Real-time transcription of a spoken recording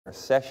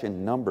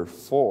Session number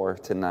 4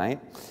 tonight,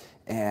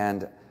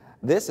 and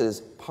this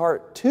is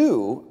part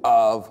 2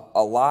 of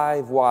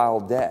Alive While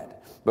Dead.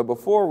 But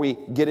before we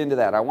get into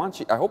that, I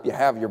hope you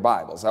have your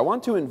Bibles. I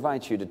want to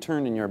invite you to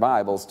turn in your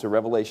Bibles to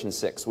Revelation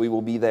 6. We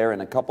will be there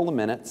in a couple of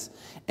minutes,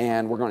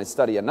 and we're going to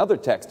study another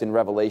text in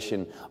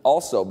Revelation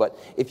also. But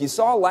if you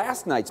saw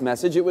last night's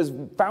message, it was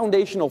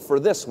foundational for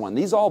this one.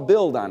 These all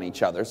build on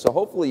each other, so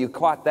hopefully you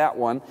caught that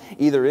one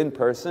either in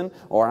person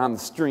or on the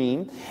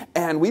stream.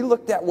 And we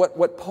looked at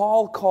what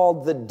Paul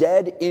called the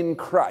dead in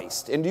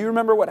Christ. And do you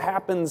remember what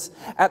happens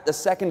at the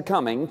second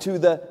coming to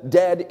the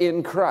dead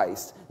in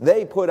Christ?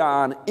 They put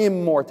on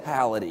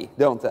immortality,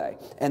 don't they?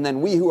 And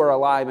then we who are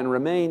alive and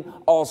remain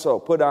also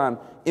put on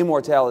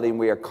immortality, and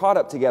we are caught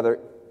up together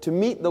to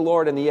meet the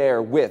Lord in the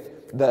air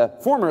with the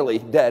formerly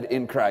dead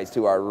in Christ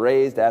who are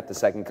raised at the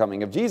second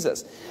coming of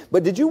Jesus.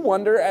 But did you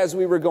wonder as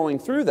we were going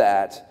through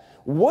that,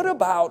 what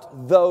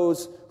about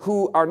those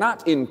who are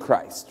not in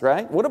Christ,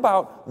 right? What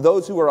about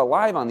those who are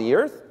alive on the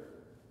earth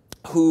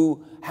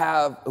who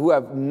have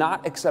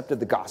not accepted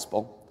the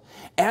gospel?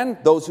 And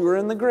those who are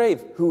in the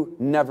grave who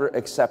never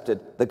accepted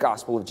the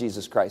gospel of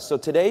Jesus Christ. So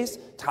today's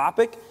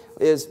topic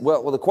is,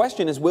 well, the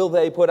question is, will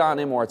they put on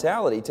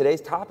immortality? Today's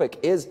topic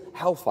is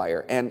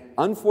hellfire. And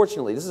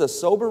unfortunately, this is a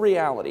sober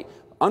reality.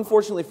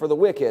 Unfortunately for the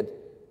wicked,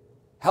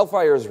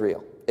 hellfire is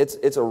real.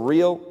 It's a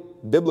real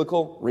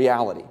biblical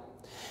reality.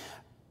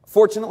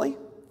 Fortunately,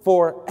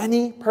 for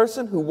any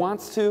person who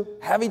wants to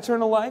have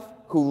eternal life,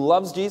 who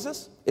loves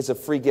Jesus, it's a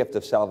free gift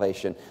of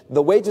salvation.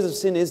 The wages of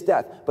sin is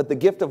death, but the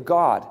gift of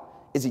God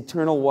is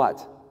eternal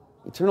what?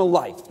 Eternal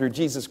life through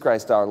Jesus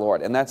Christ our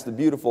Lord. And that's the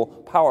beautiful,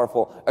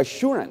 powerful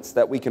assurance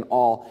that we can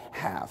all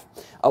have.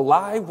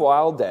 Alive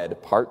While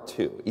Dead, Part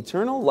 2.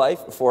 Eternal life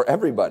for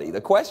everybody. The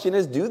question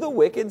is, do the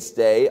wicked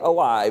stay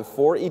alive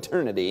for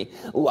eternity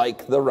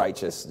like the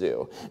righteous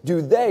do?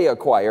 Do they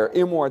acquire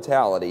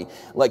immortality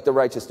like the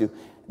righteous do?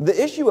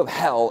 The issue of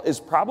hell is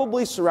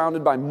probably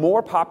surrounded by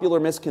more popular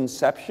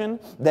misconception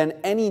than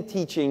any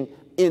teaching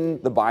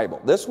in the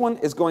Bible. This one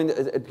is going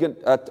to,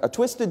 a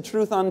Twisted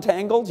Truth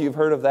Untangled. You've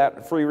heard of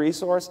that free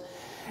resource.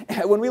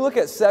 When we look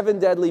at 7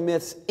 deadly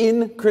myths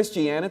in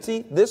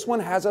Christianity, this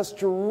one has a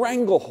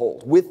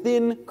stranglehold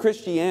within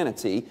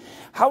Christianity.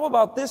 How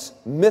about this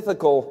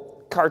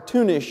mythical,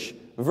 cartoonish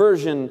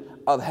version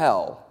of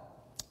hell?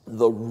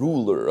 The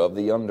ruler of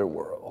the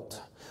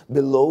underworld,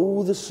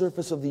 below the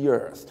surface of the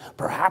earth,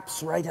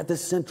 perhaps right at the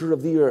center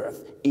of the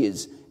earth,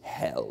 is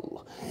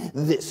hell.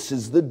 This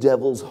is the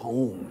devil's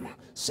home.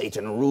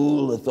 Satan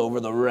ruleth over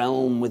the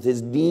realm with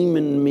his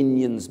demon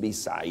minions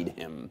beside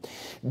him.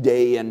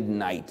 Day and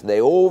night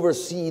they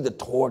oversee the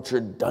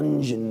tortured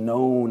dungeon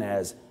known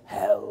as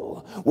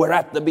hell, where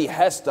at the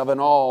behest of an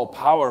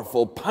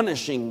all-powerful,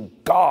 punishing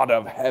God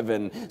of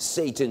heaven,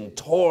 Satan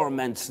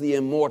torments the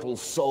immortal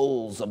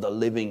souls of the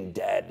living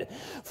dead.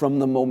 From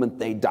the moment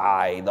they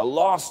die, the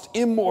lost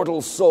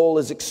immortal soul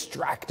is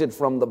extracted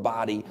from the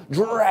body,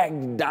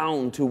 dragged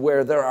down to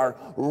where there are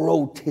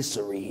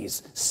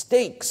rotisseries,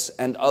 stakes,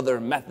 and other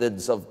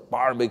methods of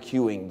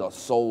barbecuing the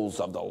souls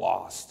of the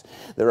lost.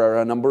 There are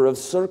a number of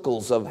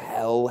circles of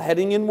hell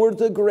heading inward.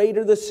 The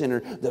greater the sinner,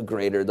 the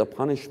greater the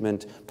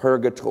punishment.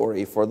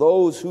 Purgatory for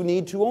those who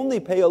need to only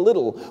pay a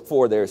little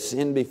for their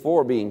sin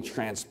before being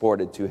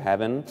transported to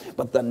heaven.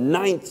 But the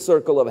 9th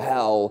circle of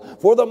hell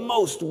for the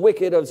most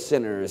wicked of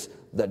sinners.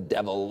 The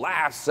devil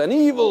laughs an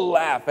evil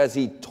laugh as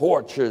he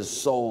tortures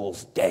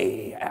souls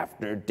day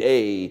after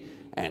day.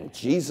 And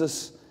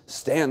Jesus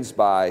stands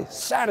by,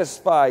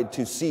 satisfied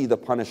to see the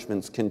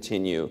punishments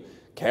continue.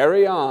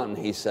 Carry on,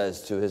 he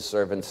says to his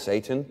servant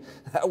Satan.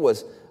 That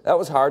was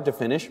hard to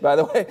finish, by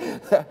the way.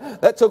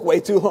 That took way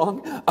too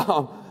long.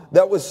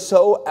 That was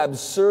so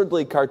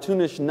absurdly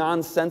cartoonish,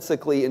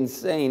 nonsensically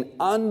insane,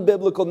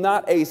 unbiblical.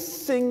 Not a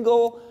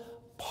single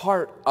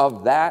part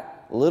of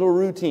that little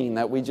routine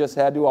that we just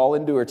had to all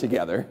endure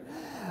together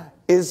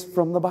is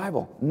from the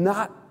Bible.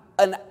 Not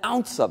an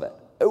ounce of it.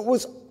 It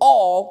was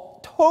all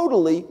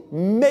totally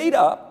made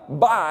up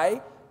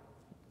by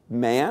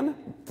man,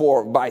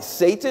 by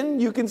Satan,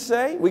 you can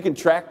say. We can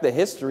track the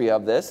history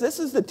of this. This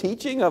is the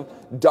teaching of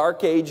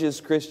Dark Ages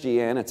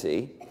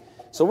Christianity.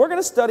 So we're going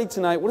to study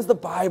tonight, what does the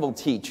Bible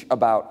teach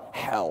about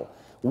hell?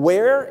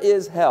 Where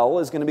is hell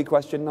is going to be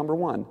question number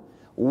 1.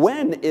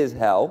 When is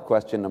hell?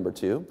 Question number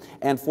 2.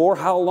 And for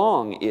how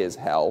long is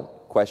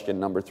hell? Question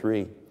number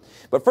 3.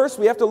 But first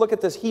we have to look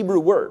at this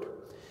Hebrew word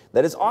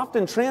that is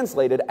often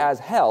translated as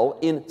hell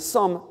in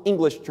some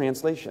English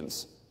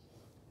translations.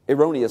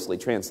 Erroneously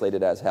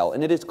translated as hell.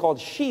 And it is called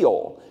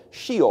Sheol.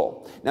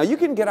 Sheol. Now you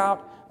can get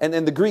out, and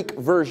then the Greek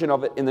version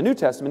of it in the New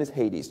Testament is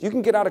Hades. You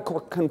can get out a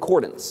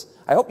concordance.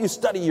 I hope you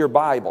study your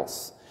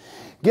Bibles.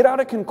 Get out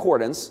a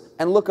concordance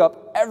and look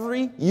up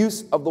every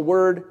use of the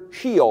word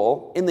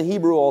Sheol in the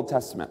Hebrew Old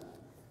Testament.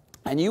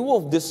 And you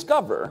will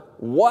discover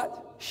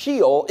what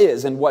Sheol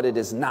is and what it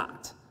is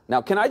not.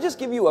 Now, can I just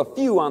give you a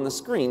few on the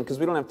screen, because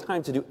we don't have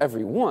time to do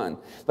every one,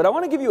 but I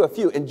want to give you a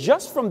few, and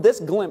just from this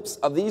glimpse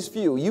of these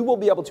few, you will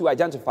be able to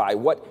identify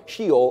what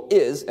Sheol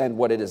is and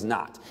what it is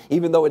not,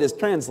 even though it is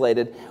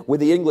translated with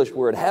the English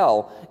word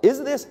hell.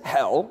 Is this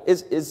hell?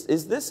 Is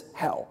this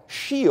hell?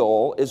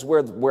 Sheol is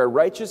where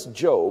righteous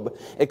Job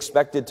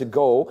expected to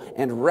go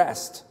and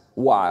rest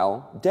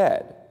while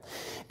dead.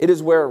 It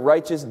is where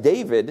righteous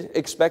David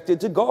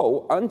expected to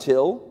go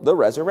until the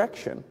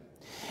resurrection.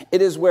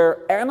 It is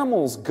where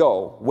animals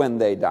go when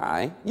they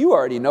die. You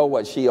already know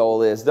what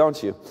Sheol is,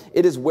 don't you?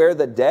 It is where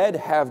the dead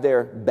have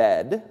their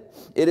bed.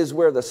 It is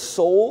where the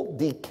soul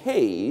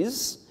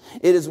decays.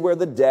 It is where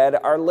the dead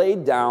are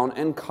laid down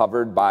and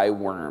covered by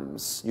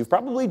worms. You've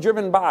probably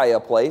driven by a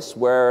place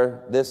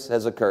where this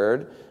has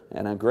occurred,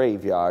 in a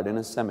graveyard, in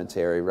a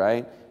cemetery,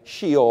 right?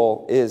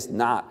 Sheol is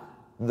not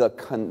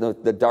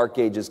the Dark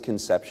Ages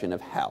conception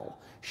of hell.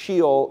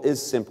 Sheol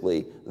is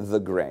simply the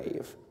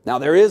grave. Now,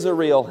 there is a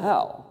real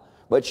hell,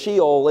 but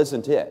Sheol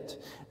isn't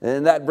it.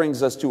 And that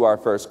brings us to our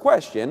first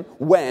question.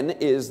 When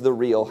is the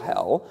real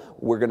hell?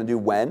 We're going to do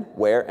when,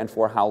 where, and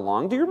for how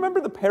long. Do you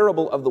remember the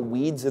parable of the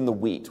weeds and the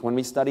wheat when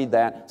we studied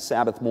that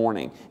Sabbath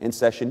morning in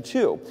session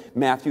 2?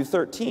 Matthew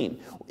 13.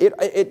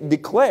 It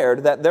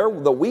declared that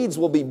the weeds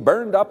will be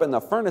burned up in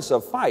the furnace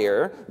of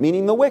fire,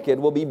 meaning the wicked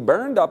will be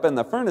burned up in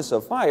the furnace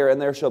of fire, and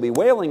there shall be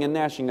wailing and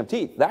gnashing of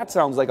teeth. That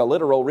sounds like a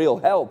literal real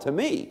hell to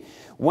me.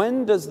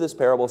 When does this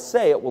parable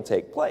say it will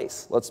take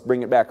place? Let's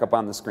bring it back up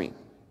on the screen.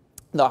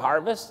 The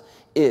harvest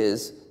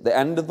is the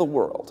end of the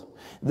world.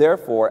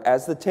 Therefore,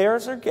 as the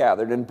tares are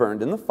gathered and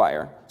burned in the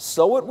fire,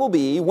 so it will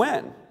be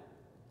when?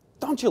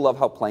 Don't you love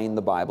how plain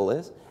the Bible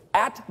is?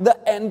 At the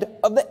end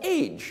of the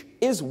age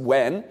is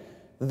when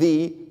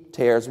the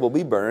tares will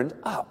be burned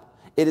up.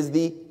 It is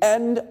the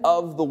end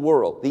of the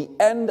world, the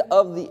end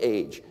of the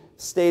age.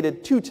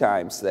 Stated 2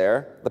 times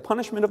there, the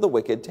punishment of the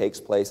wicked takes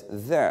place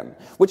then.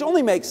 Which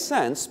only makes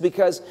sense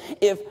because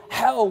if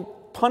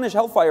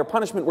hellfire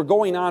punishment were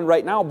going on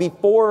right now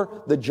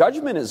before the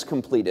judgment is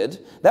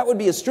completed, that would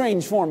be a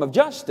strange form of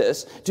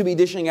justice to be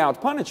dishing out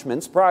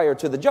punishments prior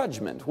to the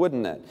judgment,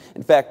 wouldn't it?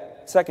 In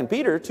fact, 2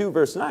 Peter 2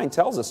 verse 9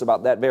 tells us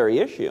about that very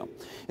issue.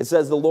 It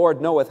says, the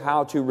Lord knoweth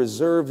how to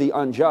reserve the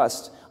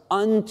unjust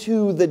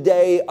unto the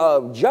day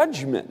of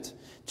judgment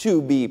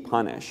to be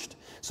punished.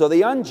 So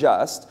the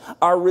unjust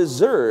are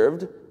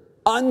reserved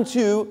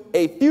unto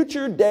a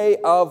future day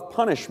of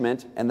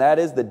punishment, and that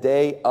is the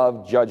day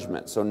of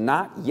judgment. So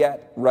not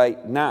yet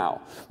right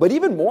now. But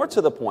even more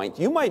to the point,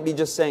 you might be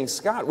just saying,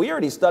 Scott, we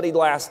already studied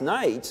last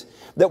night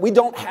that we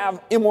don't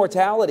have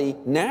immortality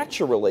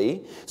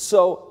naturally,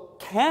 so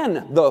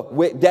can the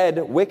dead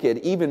wicked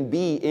even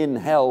be in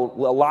hell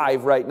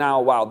alive right now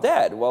while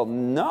dead? Well,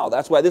 no.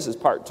 That's why this is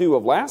part 2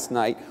 of last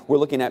night. We're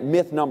looking at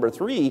myth number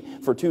 3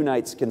 for 2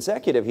 nights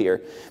consecutive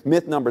here.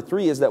 Myth number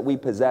 3 is that we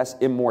possess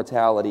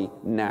immortality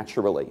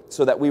naturally,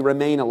 so that we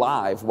remain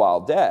alive while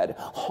dead,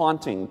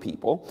 haunting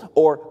people,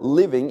 or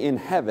living in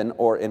heaven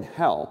or in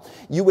hell.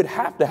 You would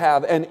have to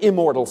have an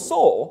immortal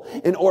soul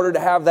in order to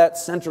have that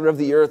center of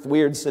the earth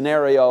weird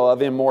scenario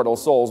of immortal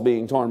souls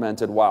being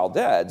tormented while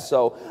dead.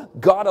 So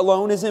God alone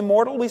is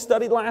immortal, we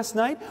studied last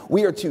night.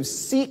 We are to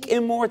seek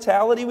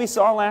immortality, we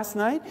saw last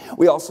night.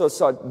 We also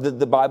saw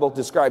the Bible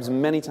describes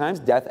many times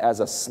death as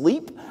a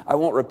sleep. I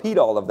won't repeat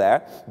all of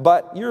that,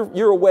 but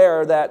you're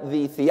aware that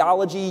the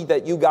theology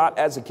that you got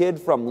as a kid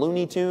from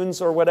Looney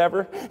Tunes or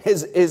whatever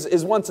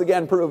is once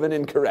again proven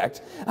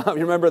incorrect. You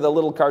remember the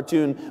little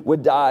cartoon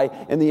would die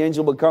and the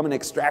angel would come and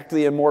extract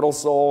the immortal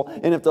soul,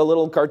 and if the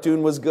little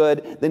cartoon was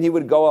good, then he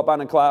would go up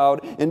on a cloud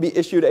and be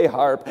issued a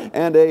harp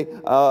and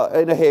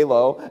a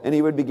halo, and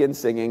he would begin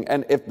singing,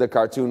 and if the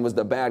cartoon was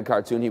the bad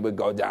cartoon, he would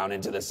go down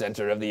into the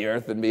center of the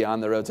earth and be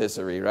on the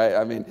rotisserie, right?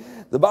 I mean,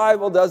 the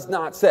Bible does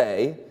not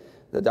say,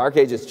 the Dark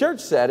Ages church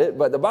said it,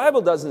 but the Bible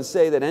doesn't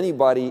say that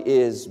anybody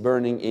is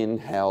burning in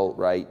hell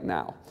right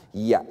now.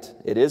 Yet.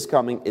 It is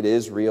coming, it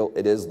is real,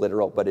 it is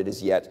literal, but it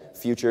is yet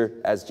future,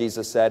 as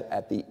Jesus said,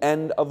 at the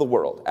end of the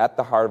world, at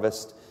the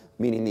harvest,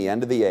 meaning the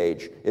end of the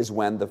age, is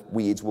when the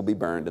weeds will be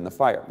burned in the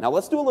fire. Now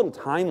let's do a little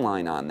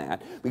timeline on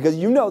that, because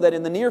you know that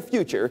in the near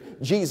future,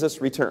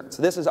 Jesus returns.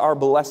 This is our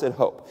blessed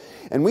hope.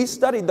 And we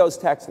studied those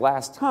texts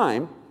last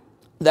time,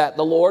 that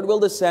the Lord will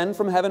descend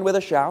from heaven with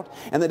a shout,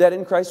 and the dead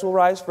in Christ will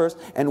rise first,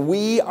 and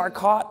we are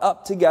caught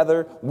up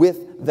together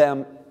with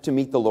them to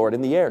meet the Lord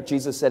in the air.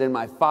 Jesus said, in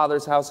my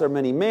Father's house are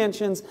many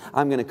mansions.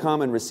 I'm going to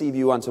come and receive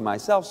you unto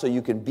myself so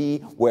you can be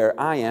where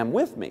I am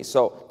with me.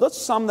 So let's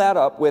sum that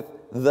up with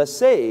the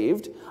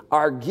saved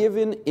are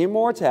given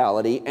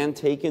immortality and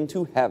taken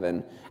to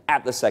heaven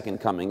at the second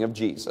coming of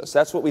Jesus.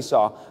 That's what we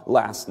saw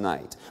last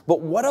night.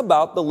 But what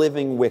about the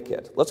living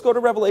wicked? Let's go to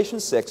Revelation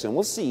 6 and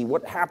we'll see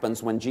what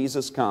happens when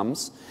Jesus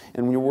comes.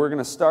 And we're going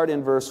to start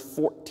in verse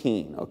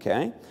 14,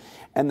 okay?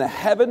 And the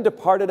heaven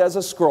departed as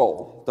a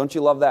scroll. Don't you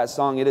love that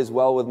song, It Is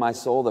Well With My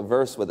Soul? The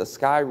verse where the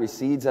sky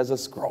recedes as a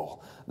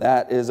scroll.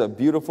 That is a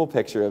beautiful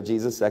picture of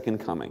Jesus' second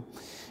coming.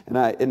 And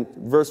in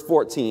verse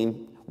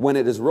 14, when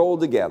it is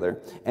rolled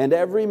together, and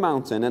every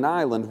mountain and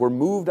island were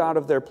moved out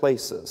of their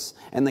places.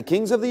 And the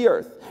kings of the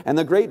earth, and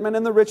the great men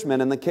and the rich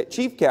men, and the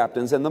chief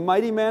captains, and the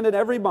mighty men, and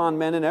every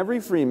bondman, and every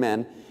free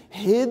man,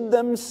 hid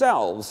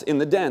themselves in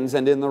the dens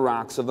and in the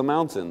rocks of the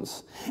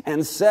mountains,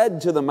 and said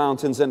to the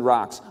mountains and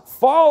rocks,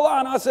 Fall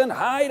on us and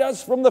hide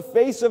us from the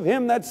face of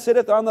him that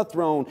sitteth on the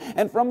throne,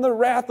 and from the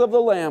wrath of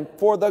the Lamb,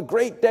 for the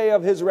great day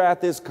of his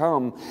wrath is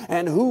come,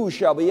 and who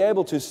shall be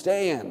able to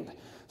stand?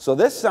 So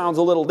this sounds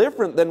a little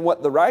different than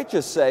what the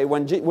righteous say.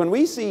 When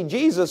we see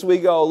Jesus, we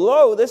go,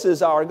 Lo, this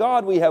is our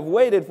God. We have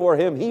waited for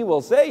him. He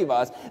will save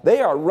us. They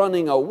are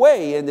running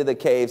away into the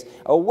caves,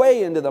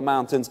 away into the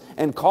mountains,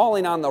 and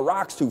calling on the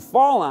rocks to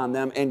fall on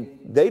them. And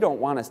they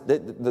don't want us.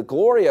 The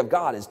glory of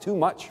God is too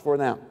much for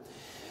them.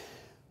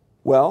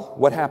 Well,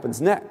 what happens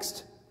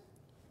next?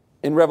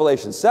 In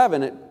Revelation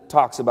 7, it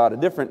talks about a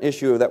different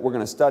issue that we're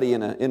going to study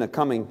in a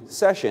coming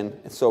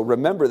session. So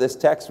remember this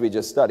text we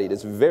just studied.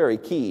 It's very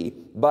key.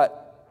 But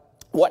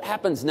what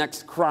happens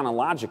next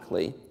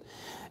chronologically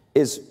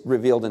is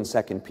revealed in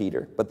 2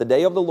 Peter. But the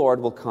day of the Lord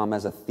will come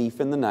as a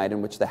thief in the night,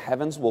 in which the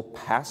heavens will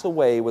pass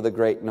away with a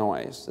great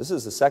noise. This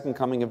is the second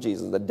coming of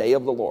Jesus, the day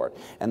of the Lord.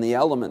 And the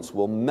elements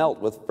will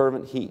melt with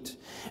fervent heat.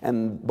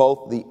 And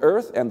both the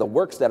earth and the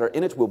works that are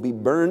in it will be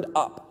burned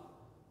up.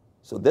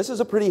 So this is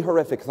a pretty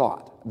horrific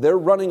thought. They're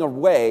running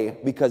away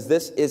because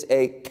this is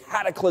a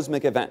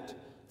cataclysmic event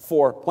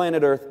for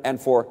planet Earth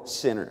and for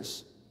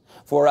sinners.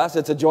 For us,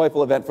 it's a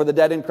joyful event. For the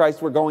dead in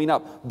Christ, we're going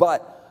up.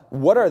 But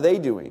what are they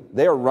doing?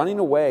 They are running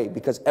away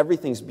because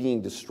everything's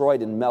being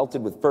destroyed and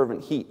melted with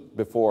fervent heat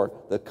before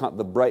the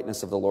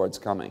brightness of the Lord's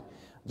coming.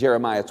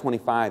 Jeremiah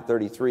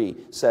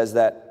 25:33 says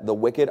that the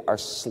wicked are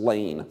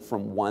slain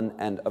from one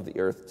end of the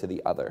earth to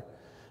the other.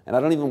 And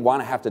I don't even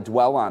want to have to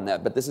dwell on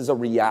that, but this is a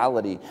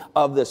reality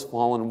of this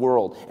fallen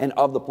world and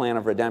of the plan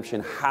of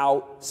redemption,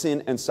 how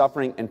sin and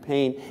suffering and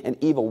pain and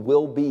evil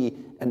will be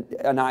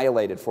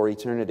annihilated for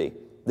eternity.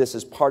 This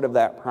is part of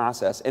that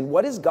process. And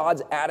what is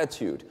God's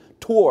attitude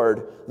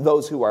toward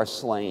those who are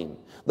slain,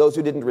 those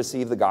who didn't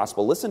receive the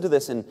gospel? Listen to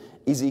this in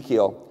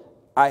Ezekiel.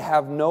 I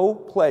have no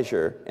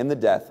pleasure in the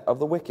death of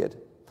the wicked,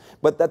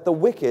 but that the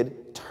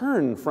wicked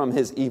turn from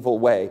his evil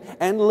way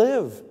and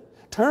live.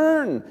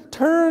 Turn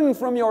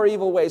from your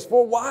evil ways,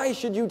 for why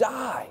should you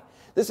die?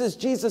 This is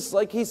Jesus,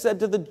 like he said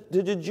to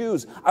the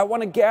Jews, I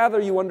want to gather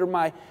you under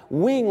my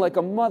wing like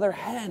a mother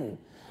hen.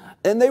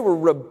 And they were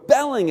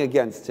rebelling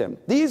against him.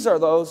 These are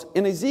those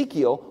in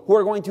Ezekiel who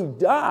are going to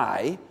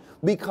die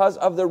because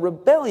of their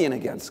rebellion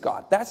against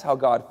God. That's how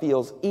God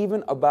feels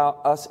even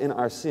about us in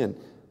our sin.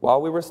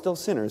 While we were still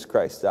sinners,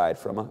 Christ died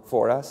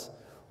for us.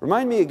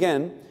 Remind me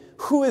again,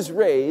 who is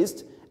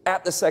raised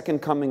at the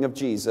second coming of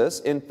Jesus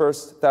in 1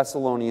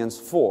 Thessalonians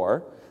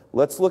 4?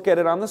 Let's look at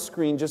it on the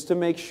screen just to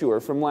make sure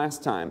from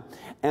last time.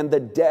 And the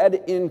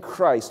dead in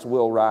Christ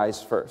will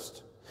rise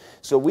first.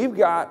 So we've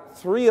got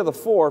 3 of the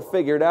 4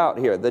 figured out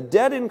here. The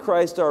dead in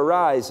Christ are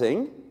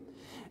rising,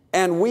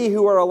 and we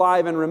who are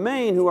alive and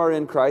remain, who are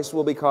in Christ,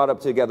 will be caught up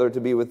together to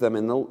be with them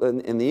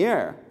in the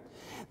air.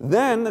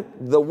 Then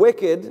the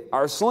wicked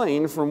are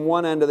slain from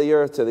one end of the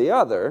earth to the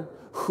other,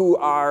 who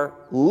are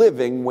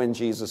living when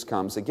Jesus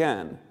comes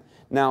again.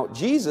 Now,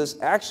 Jesus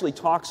actually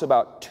talks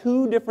about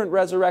 2 different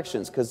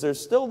resurrections, because there's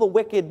still the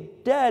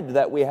wicked dead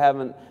that we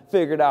haven't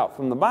figured out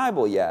from the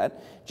Bible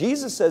yet.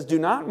 Jesus says, do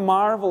not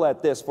marvel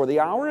at this, for the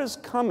hour is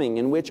coming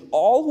in which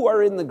all who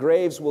are in the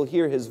graves will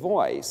hear his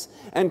voice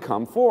and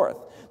come forth.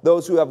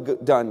 Those who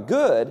have done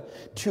good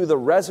to the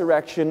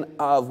resurrection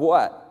of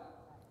what?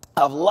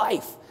 Of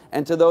life.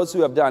 And to those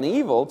who have done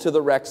evil to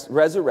the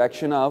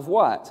resurrection of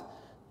what?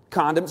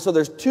 So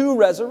there's 2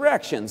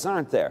 resurrections,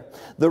 aren't there?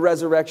 The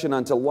resurrection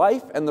unto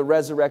life and the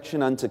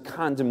resurrection unto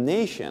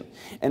condemnation.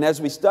 And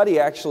as we study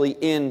actually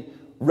in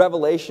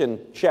Revelation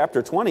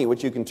chapter 20,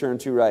 which you can turn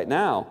to right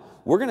now,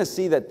 we're going to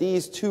see that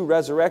these 2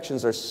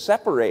 resurrections are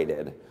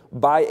separated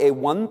by a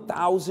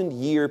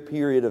 1,000-year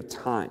period of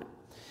time.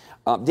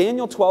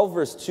 Daniel 12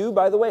 verse 2,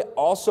 by the way,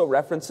 also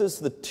references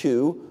the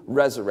 2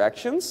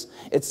 resurrections.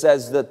 It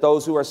says that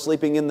those who are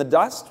sleeping in the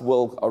dust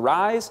will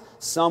arise,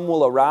 some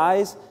will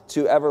arise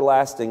to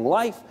everlasting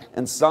life,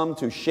 and some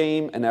to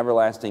shame and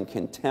everlasting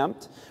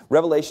contempt.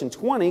 Revelation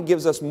 20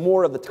 gives us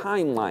more of the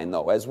timeline,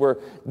 though. As we're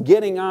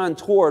getting on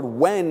toward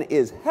when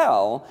is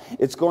hell,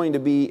 it's going to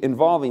be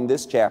involving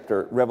this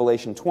chapter,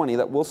 Revelation 20,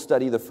 that we'll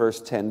study the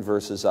first 10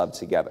 verses of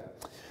together.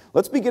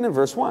 Let's begin in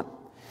verse 1.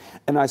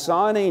 And I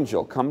saw an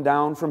angel come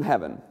down from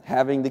heaven,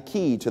 having the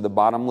key to the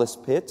bottomless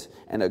pit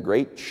and a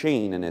great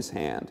chain in his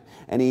hand.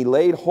 And he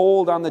laid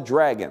hold on the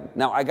dragon.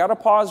 Now, I got to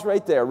pause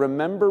right there.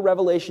 Remember,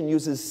 Revelation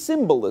uses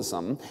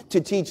symbolism to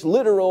teach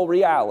literal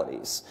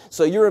realities.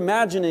 So you're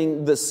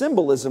imagining the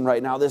symbolism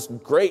right now, this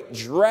great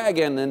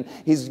dragon, and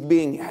he's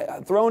being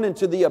thrown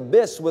into the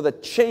abyss with a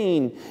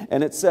chain.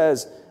 And it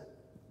says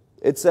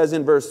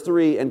in verse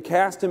 3, and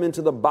cast him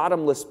into the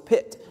bottomless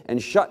pit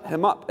and shut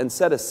him up and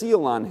set a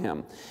seal on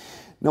him.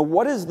 Now,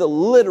 what is the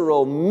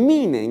literal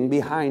meaning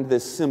behind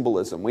this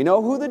symbolism? We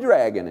know who the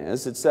dragon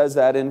is. It says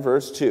that in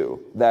verse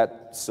 2,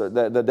 that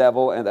the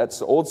devil, and that's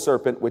the old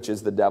serpent, which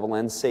is the devil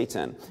and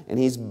Satan. And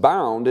he's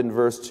bound, in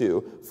verse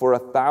 2, for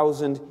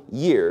 1,000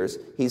 years.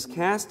 He's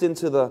cast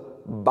into the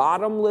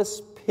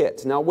bottomless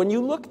pit. Now, when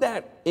you look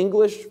that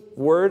English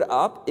word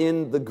up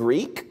in the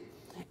Greek,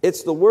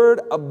 it's the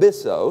word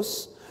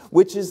abyssos,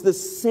 which is the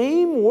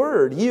same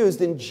word used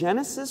in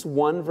Genesis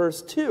 1,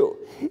 verse 2,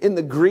 in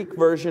the Greek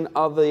version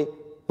of the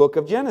book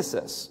of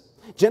Genesis.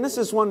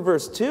 Genesis 1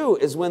 verse 2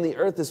 is when the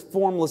earth is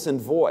formless and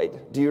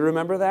void. Do you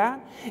remember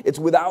that? It's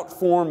without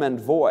form and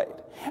void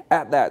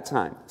at that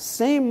time.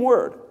 Same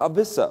word,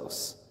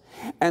 abyssos.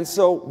 And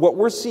so what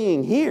we're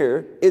seeing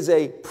here is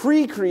a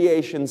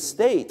pre-creation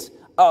state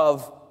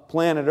of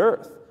planet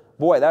Earth.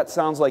 Boy, that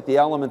sounds like the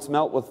elements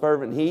melt with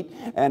fervent heat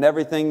and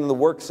everything, the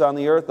works on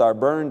the earth are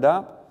burned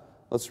up.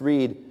 Let's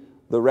read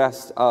the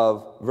rest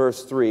of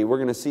verse 3. We're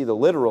going to see the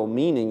literal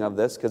meaning of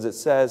this because it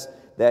says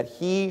that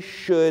he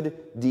should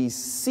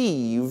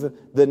deceive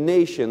the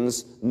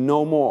nations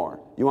no more.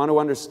 You want to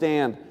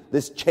understand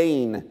this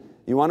chain.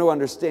 You want to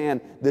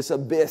understand this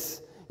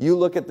abyss. You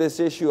look at this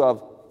issue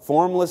of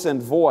formless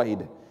and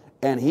void,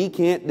 and he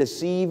can't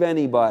deceive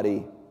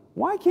anybody.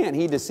 Why can't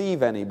he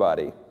deceive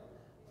anybody?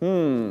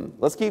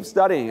 Let's keep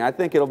studying. I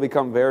think it'll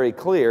become very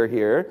clear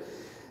here.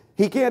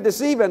 He can't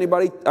deceive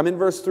anybody, I'm in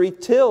verse 3,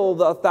 till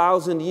the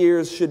 1,000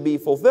 years should be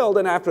fulfilled,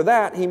 and after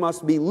that he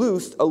must be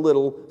loosed a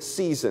little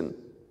season.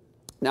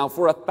 Now,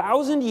 for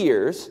 1,000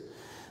 years,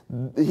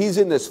 he's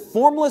in this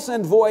formless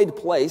and void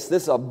place,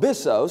 this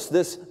abyssos,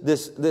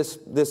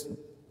 this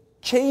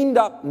chained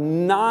up,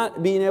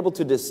 not being able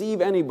to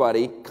deceive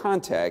anybody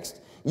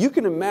context. You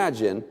can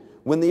imagine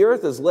when the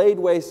earth is laid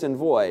waste and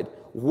void,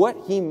 what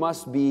he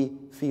must be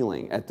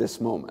feeling at this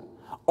moment.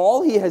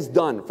 All he has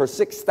done for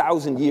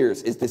 6,000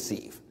 years is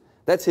deceive.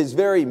 That's his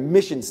very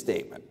mission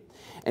statement.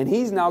 And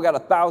he's now got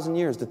 1,000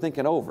 years to think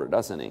it over,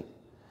 doesn't he?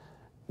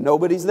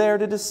 Nobody's there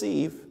to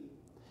deceive.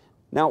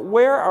 Now,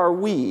 where are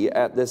we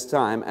at this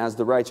time as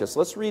the righteous?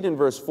 Let's read in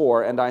verse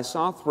 4, "And I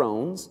saw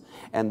thrones,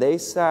 and they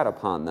sat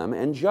upon them,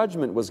 and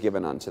judgment was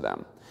given unto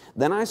them.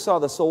 Then I saw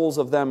the souls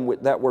of them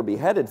that were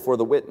beheaded for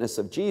the witness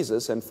of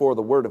Jesus and for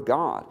the word of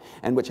God,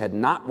 and which had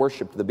not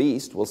worshipped the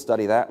beast," we'll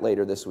study that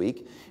later this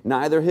week,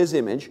 "neither his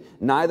image,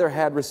 neither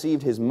had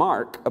received his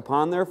mark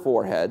upon their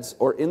foreheads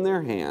or in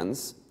their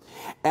hands,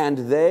 and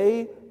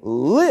they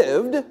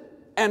lived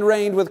and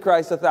reigned with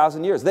Christ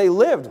 1,000 years." They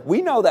lived.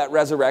 We know that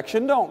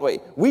resurrection, don't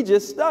we? We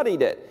just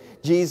studied it.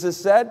 Jesus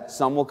said,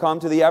 some will come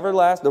to the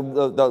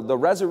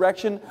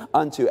resurrection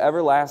unto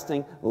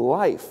everlasting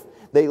life.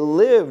 They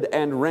lived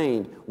and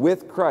reigned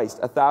with Christ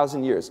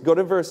 1,000 years. Go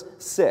to verse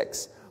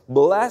 6.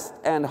 "Blessed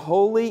and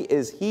holy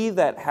is he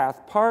that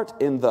hath part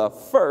in the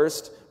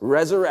first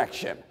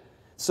resurrection."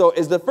 So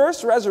is the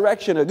first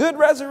resurrection a good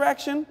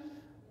resurrection?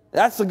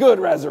 That's a good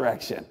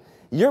resurrection.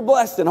 You're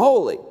blessed and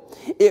holy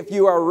if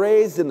you are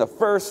raised in the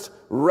first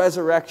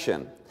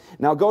resurrection.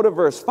 Now go to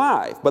verse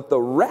 5. "But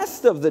the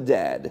rest of the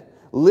dead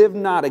lived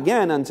not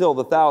again until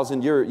the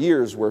 1,000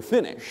 years were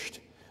finished."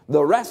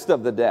 The rest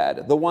of the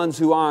dead, the ones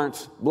who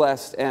aren't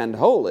blessed and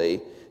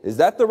holy, is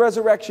that the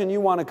resurrection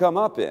you want to come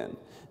up in?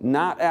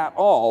 Not at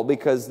all,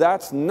 because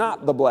that's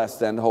not the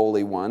blessed and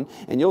holy one.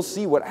 And you'll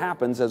see what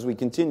happens as we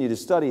continue to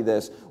study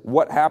this,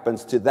 what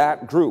happens to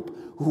that group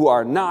who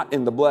are not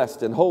in the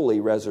blessed and holy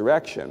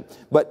resurrection.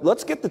 But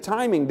let's get the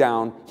timing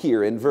down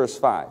here in verse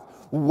 5.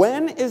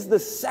 When is the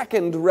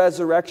second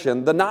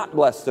resurrection, the not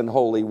blessed and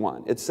holy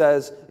one? It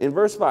says in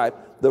verse 5,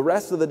 "The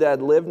rest of the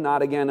dead lived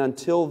not again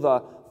until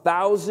the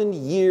 1,000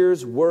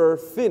 years were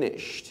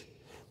finished."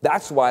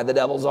 That's why the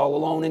devil's all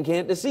alone and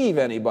can't deceive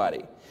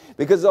anybody.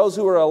 Because those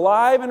who were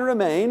alive and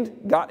remained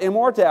got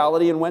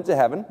immortality and went to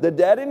heaven. The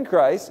dead in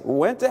Christ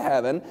went to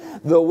heaven.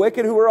 The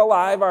wicked who are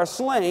alive are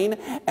slain.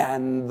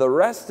 And the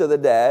rest of the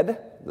dead,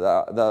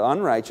 the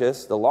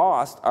unrighteous, the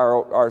lost,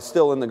 are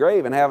still in the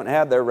grave and haven't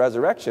had their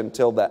resurrection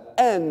till the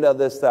end of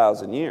this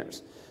 1,000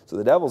 years. So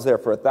the devil's there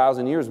for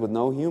 1,000 years with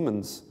no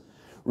humans.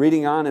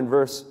 Reading on in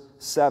verse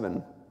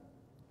 7.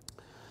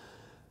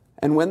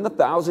 "And when the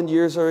 1,000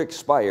 years are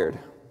expired,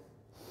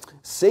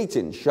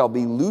 Satan shall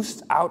be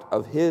loosed out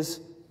of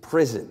his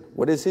prison."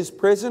 What is his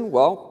prison?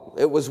 Well,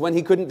 it was when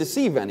he couldn't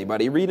deceive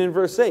anybody. Read in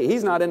verse 8.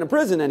 He's not in a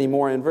prison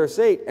anymore in verse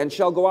 8, "and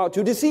shall go out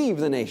to deceive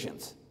the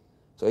nations."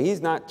 So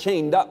he's not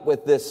chained up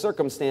with this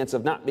circumstance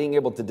of not being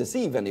able to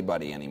deceive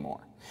anybody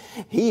anymore.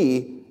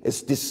 He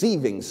is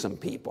deceiving some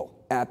people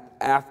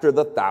after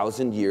the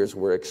 1,000 years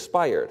were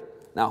expired.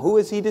 Now, who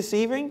is he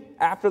deceiving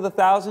after the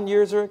 1,000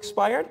 years are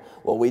expired?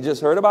 Well, we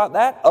just heard about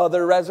that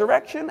other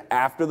resurrection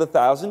after the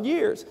 1,000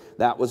 years.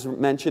 That was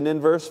mentioned in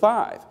verse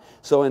 5.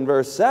 So in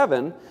verse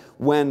 7,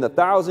 when the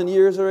 1,000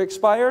 years are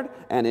expired,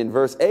 and in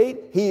verse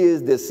 8, he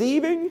is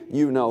deceiving.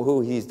 You know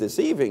who he's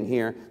deceiving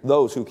here,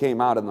 those who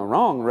came out in the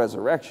wrong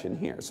resurrection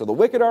here. So the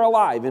wicked are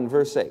alive in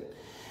verse 8.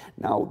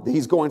 Now,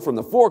 he's going from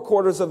the four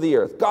quarters of the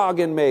earth, Gog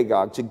and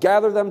Magog, to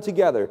gather them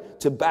together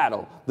to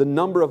battle, the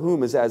number of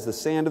whom is as the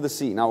sand of the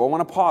sea. Now, I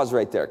want to pause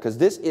right there, because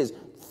this is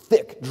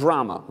thick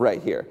drama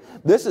right here.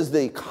 This is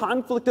the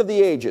conflict of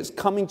the ages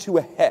coming to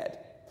a head.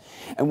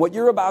 And what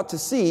you're about to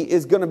see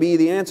is going to be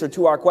the answer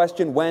to our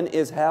question, when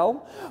is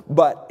hell?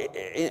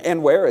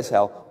 And where is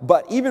hell?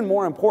 But even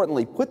more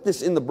importantly, put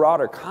this in the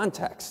broader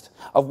context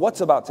of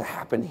what's about to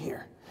happen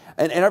here.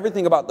 And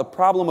everything about the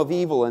problem of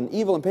evil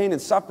and pain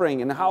and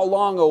suffering and how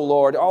long, O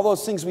Lord, all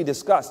those things we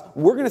discussed.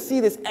 We're going to see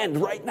this end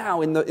right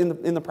now in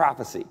the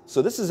prophecy.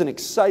 So this is an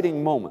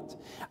exciting moment.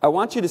 I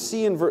want you to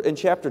see in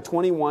chapter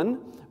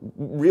 21,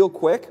 real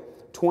quick,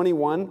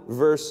 21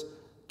 verse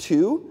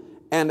 2.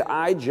 And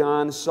I,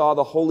 John, saw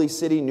the holy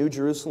city, New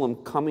Jerusalem,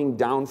 coming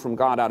down from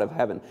God out of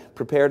heaven,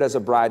 prepared as a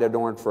bride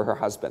adorned for her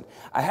husband.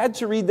 I had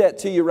to read that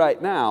to you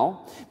right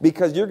now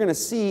because you're going to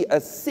see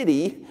a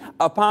city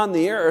upon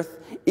the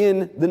earth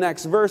in the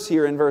next verse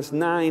here in verse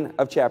 9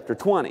 of chapter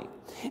 20.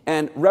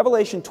 And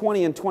Revelation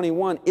 20 and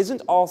 21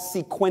 isn't all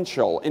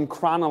sequential in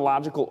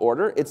chronological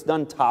order. It's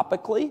done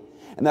topically.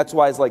 And that's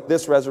why it's like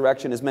this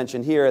resurrection is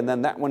mentioned here, and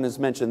then that one is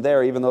mentioned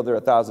there, even though they're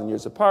 1,000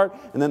 years apart.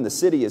 And then the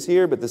city is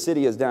here, but the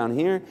city is down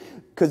here.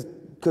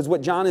 Because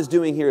what John is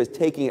doing here is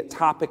taking it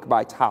topic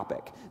by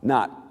topic,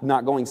 not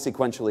going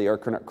sequentially or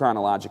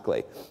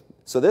chronologically.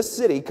 So this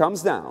city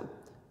comes down.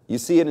 You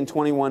see it in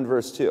 21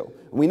 verse 2.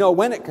 We know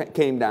when it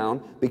came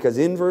down because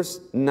in verse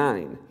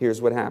 9,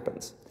 here's what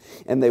happens.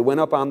 And they went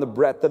up on the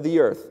breadth of the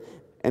earth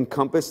and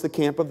compassed the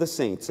camp of the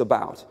saints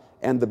about,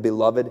 and the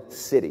beloved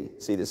city.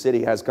 See, the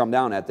city has come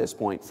down at this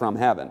point from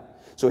heaven.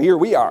 So here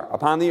we are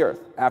upon the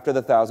earth after the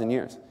 1,000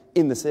 years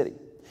in the city.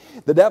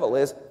 The devil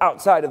is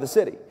outside of the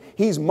city.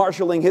 He's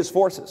marshaling his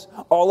forces.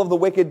 All of the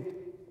wicked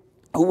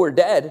who were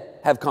dead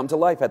have come to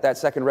life at that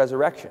second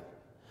resurrection.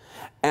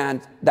 And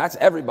that's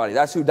everybody.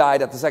 That's who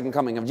died at the second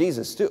coming of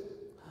Jesus too.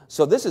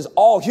 So this is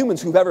all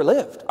humans who've ever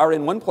lived are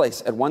in one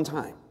place at one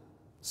time.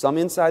 Some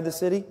inside the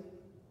city,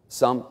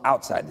 some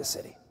outside the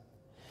city.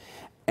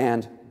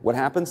 And what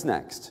happens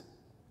next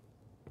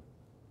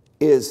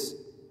is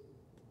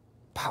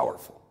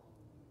powerful.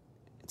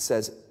 It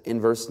says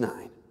in verse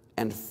 9,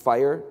 and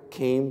fire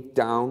came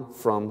down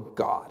from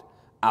God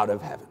out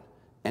of heaven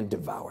and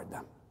devoured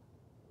them.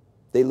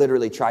 They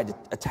literally tried to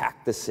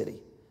attack the city.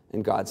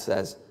 And God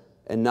says,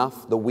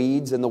 enough, the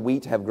weeds and the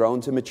wheat have grown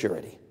to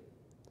maturity.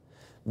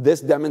 This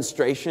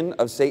demonstration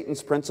of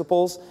Satan's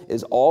principles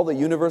is all the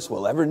universe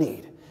will ever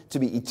need to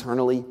be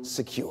eternally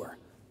secure.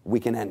 We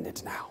can end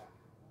it now.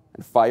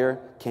 And fire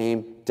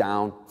came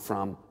down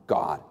from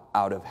God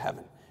out of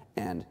heaven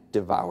and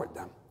devoured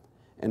them.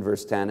 In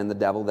verse 10, and the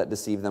devil that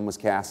deceived them was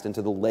cast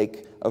into the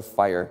lake of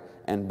fire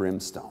and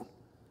brimstone.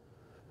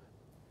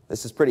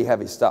 This is pretty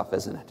heavy stuff,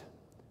 isn't it?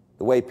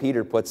 The way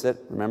Peter puts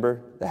it,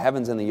 remember, the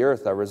heavens and the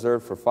earth are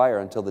reserved for fire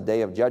until the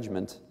day of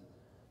judgment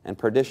and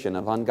perdition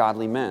of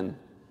ungodly men.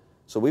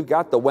 So we've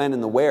got the when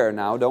and the where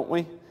now, don't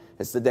we?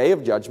 It's the day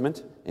of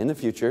judgment in the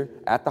future,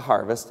 at the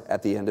harvest,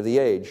 at the end of the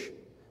age.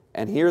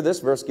 And here this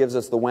verse gives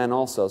us the when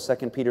also.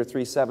 2 Peter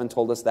 3:7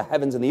 told us the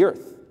heavens and the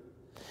earth.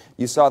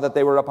 You saw that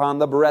they were upon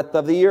the breadth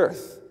of the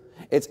earth.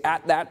 It's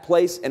at that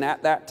place and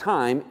at that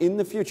time in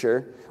the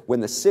future when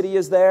the city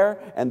is there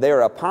and they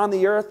are upon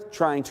the earth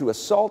trying to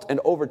assault and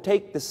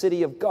overtake the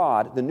city of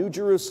God, the New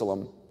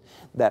Jerusalem,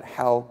 that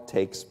hell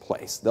takes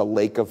place. The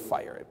lake of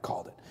fire, it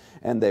called it.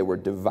 And they were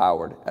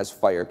devoured as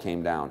fire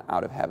came down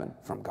out of heaven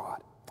from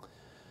God.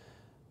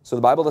 So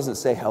the Bible doesn't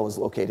say hell is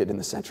located in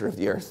the center of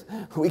the earth.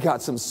 We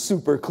got some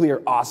super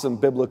clear, awesome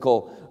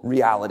biblical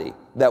reality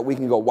that we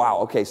can go, wow,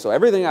 okay, so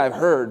everything I've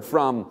heard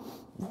from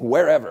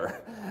wherever,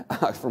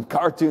 from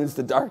cartoons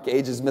to Dark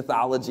Ages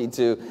mythology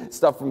to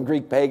stuff from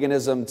Greek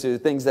paganism to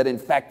things that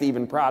infect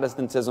even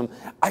Protestantism,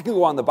 I can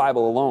go on the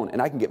Bible alone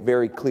and I can get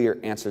very clear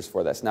answers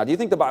for this. Now, do you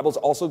think the Bible's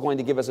also going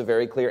to give us a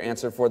very clear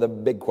answer for the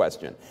big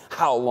question?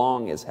 How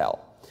long is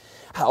hell?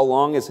 How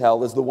long is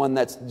hell is the one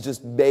that's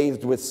just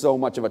bathed with so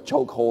much of a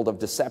chokehold of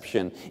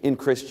deception in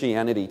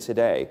Christianity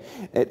today.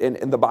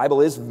 And the Bible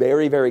is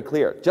very, very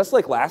clear. Just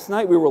like last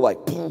night, we were like,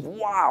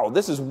 wow,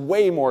 this is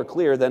way more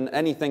clear than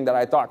anything that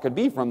I thought could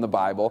be from the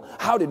Bible.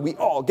 How did we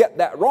all get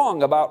that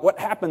wrong about what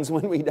happens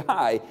when we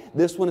die?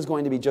 This one is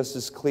going to be just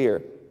as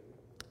clear.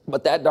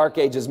 But that Dark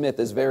Ages myth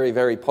is very,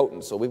 very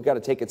potent, so we've got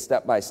to take it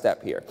step by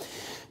step here.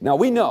 Now,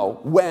 we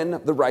know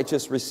when the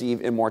righteous receive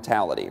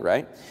immortality,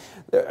 right?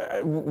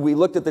 We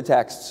looked at the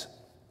texts.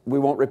 We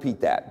won't repeat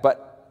that.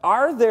 But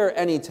are there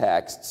any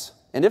texts,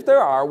 and if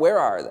there are, where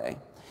are they,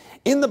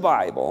 in the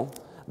Bible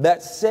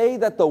that say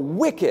that the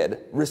wicked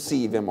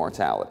receive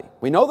immortality?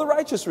 We know the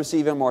righteous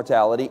receive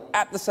immortality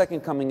at the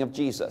second coming of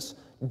Jesus.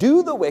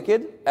 Do the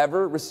wicked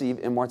ever receive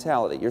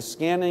immortality? You're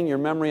scanning your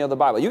memory of the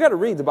Bible. You got to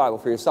read the Bible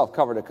for yourself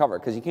cover to cover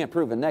because you can't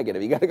prove a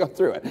negative. You got to go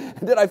through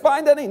it. Did I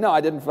find any? No,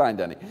 I didn't find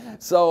any.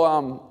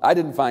 So I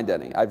didn't find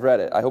any. I've read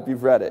it. I hope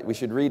you've read it. We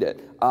should read it.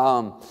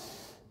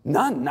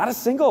 None, not a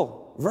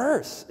single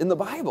verse in the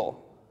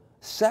Bible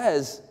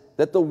says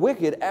that the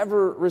wicked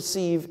ever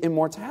receive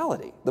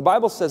immortality. The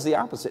Bible says the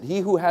opposite. He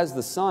who has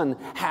the Son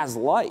has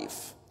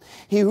life.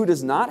 He who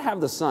does not have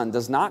the Son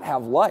does not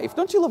have life.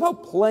 Don't you love how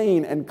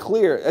plain and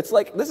clear? It's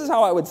like, this is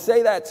how I would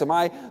say that to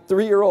my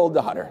 3-year-old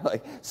daughter.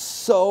 Like,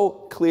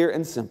 so clear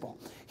and simple.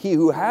 He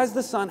who has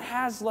the Son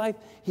has life.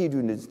 He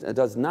who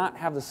does not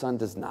have the Son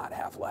does not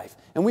have life.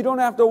 And we don't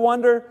have to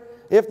wonder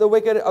if the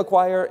wicked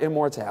acquire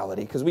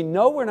immortality, because we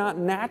know we're not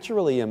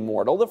naturally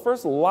immortal. The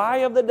first lie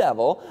of the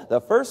devil, the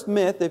first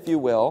myth, if you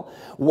will,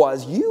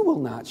 was you will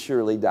not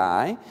surely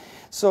die.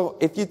 So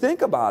if you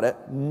think about it,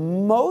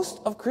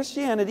 most of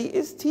Christianity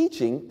is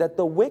teaching that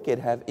the wicked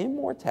have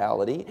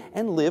immortality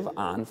and live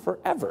on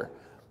forever.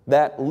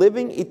 That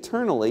living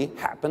eternally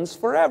happens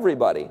for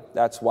everybody.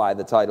 That's why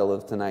the title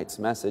of tonight's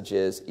message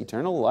is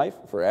Eternal Life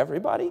for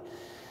Everybody.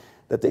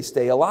 That they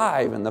stay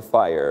alive in the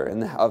fire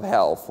of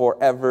hell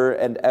forever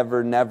and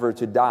ever, never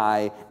to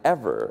die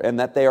ever. And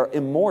that they are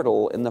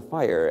immortal in the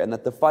fire, and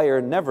that the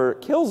fire never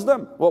kills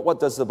them. Well,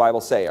 what does the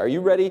Bible say? Are you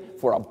ready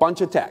for a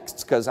bunch of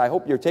texts? Because I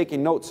hope you're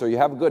taking notes so you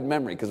have a good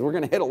memory, because we're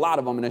going to hit a lot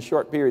of them in a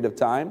short period of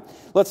time.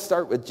 Let's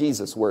start with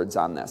Jesus' words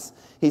on this.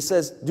 He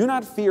says, "Do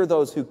not fear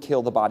those who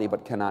kill the body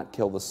but cannot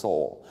kill the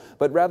soul,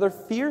 but rather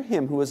fear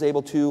him who is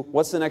able to,"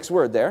 what's the next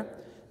word there?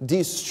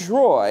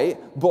 "Destroy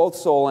both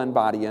soul and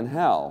body in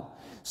hell."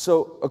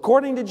 So,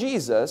 according to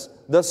Jesus,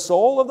 the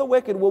soul of the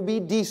wicked will be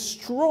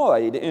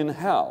destroyed in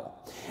hell.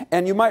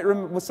 And you might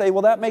say,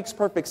 well, that makes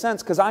perfect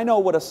sense, because I know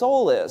what a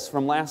soul is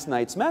from last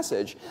night's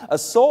message. A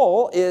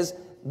soul is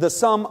the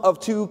sum of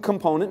two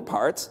component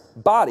parts,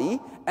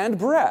 body and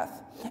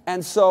breath.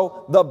 And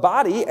so the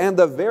body and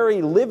the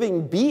very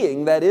living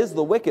being that is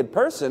the wicked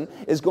person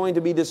is going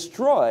to be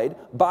destroyed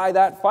by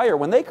that fire.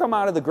 When they come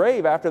out of the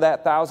grave after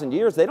that 1,000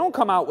 years, they don't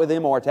come out with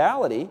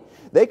immortality.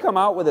 They come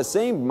out with the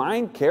same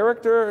mind,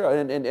 character,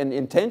 and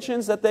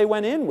intentions that they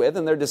went in with,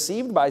 and they're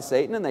deceived by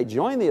Satan, and they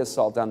join the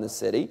assault on the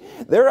city.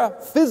 They're a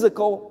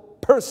physical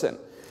person.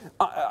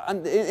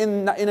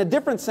 In a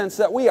different sense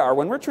that we are.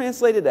 When we're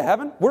translated to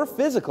heaven, we're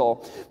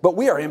physical, but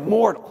we are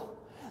immortal.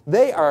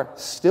 They are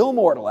still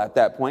mortal at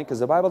that point, because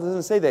the Bible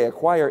doesn't say they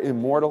acquire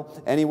immortal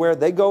anywhere.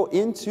 They go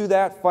into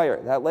that fire,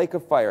 that lake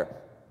of fire,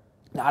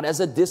 not as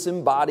a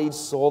disembodied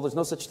soul. There's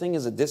no such thing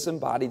as a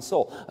disembodied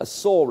soul. A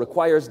soul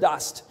requires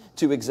dust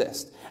to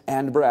exist,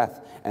 and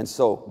breath, and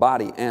so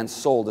body and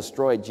soul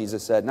destroyed,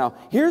 Jesus said. Now,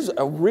 here's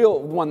a real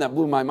one that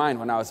blew my mind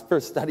when I was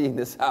first studying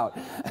this out.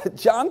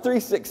 John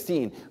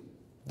 3:16.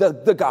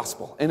 The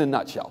gospel in a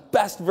nutshell.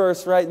 Best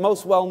verse, right?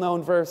 Most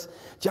well-known verse.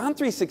 John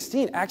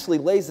 3:16 actually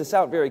lays this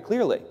out very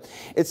clearly.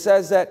 It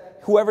says that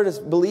whoever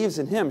believes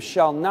in him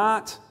shall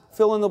not,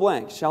 fill in the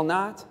blank, shall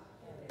not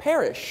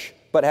perish,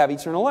 but have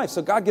eternal life.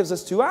 So God gives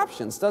us two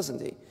options,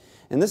 doesn't he?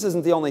 And this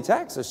isn't the only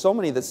text. There's so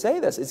many that say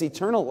this. It's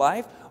eternal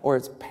life or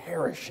it's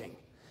perishing.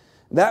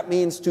 That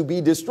means to be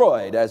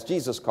destroyed, as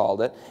Jesus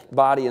called it,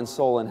 body and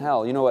soul in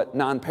hell. You know what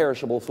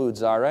non-perishable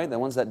foods are, right? The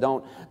ones that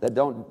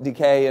don't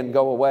decay and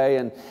go away.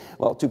 And,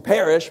 well, to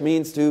perish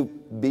means to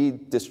be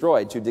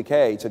destroyed, to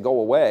decay, to go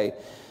away.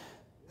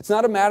 It's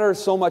not a matter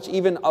so much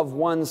even of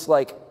one's,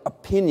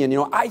 opinion. You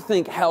know, I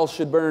think hell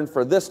should burn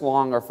for this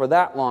long or for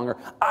that long, or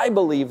I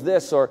believe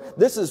this, or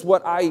this is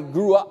what I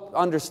grew up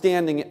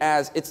understanding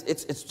as.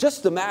 It's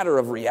just a matter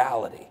of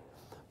reality.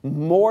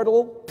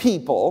 Mortal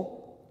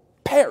people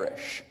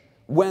perish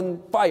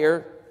when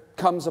fire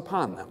comes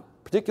upon them,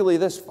 particularly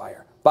this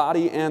fire,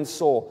 body and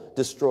soul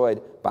destroyed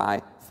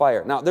by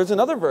fire. Now, there's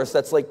another verse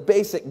that's like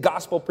basic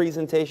gospel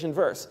presentation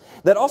verse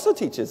that also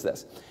teaches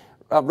this.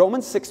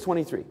 Romans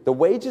 6:23. The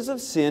wages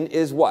of sin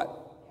is what?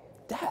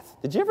 Death.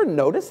 Did you ever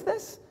notice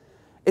this?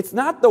 It's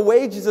not the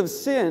wages of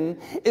sin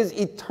is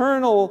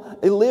eternal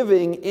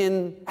living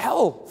in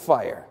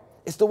hellfire.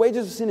 It's the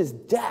wages of sin is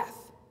death.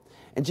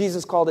 And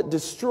Jesus called it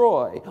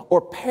destroy or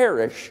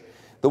perish.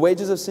 The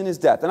wages of sin is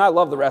death. And I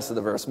love the rest of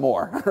the verse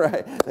more,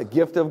 right? The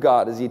gift of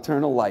God is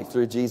eternal life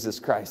through Jesus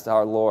Christ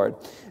our Lord.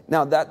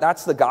 Now,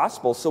 that's the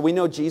gospel, so we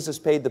know Jesus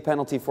paid the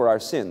penalty for our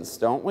sins,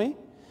 don't we?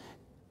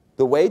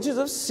 The wages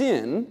of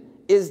sin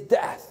is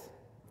death.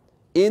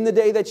 In the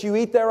day that you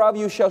eat thereof,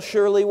 you shall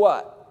surely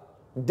what?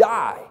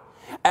 Die.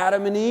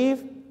 Adam and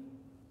Eve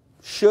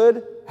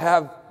should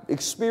have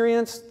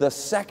experienced the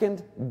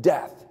second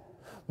death.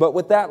 But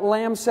with that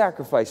lamb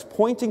sacrifice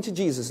pointing to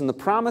Jesus and the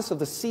promise of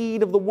the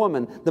seed of the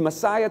woman, the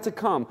Messiah to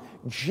come,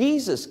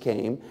 Jesus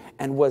came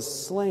and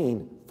was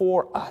slain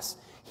for us.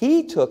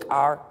 He took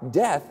our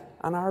death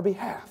on our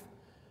behalf.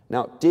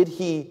 Now, did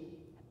he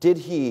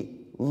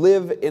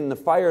live in the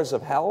fires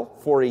of hell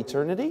for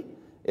eternity?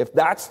 If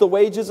that's the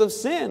wages of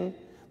sin,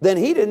 then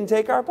he didn't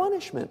take our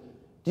punishment.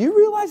 Do you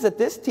realize that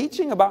this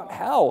teaching about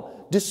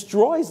hell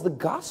destroys the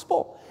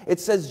gospel? It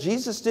says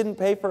Jesus didn't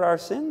pay for our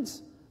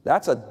sins.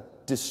 That's a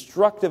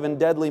destructive and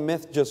deadly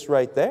myth just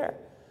right there.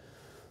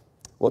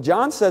 Well,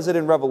 John says it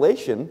in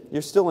Revelation.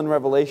 You're still in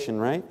Revelation,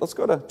 right? Let's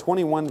go to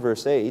 21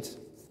 verse 8.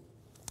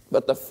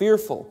 But the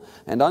fearful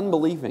and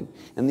unbelieving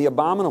and the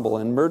abominable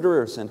and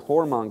murderers and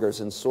whoremongers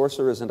and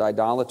sorcerers and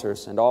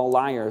idolaters and all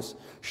liars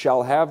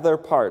shall have their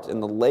part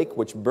in the lake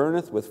which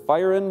burneth with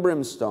fire and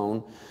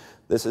brimstone.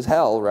 This is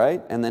hell,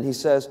 right? And then he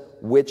says,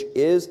 which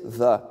is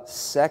the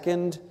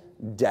second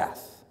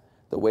death.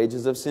 The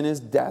wages of sin is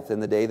death. In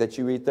the day that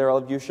you eat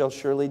thereof, you shall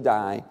surely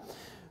die.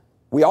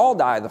 We all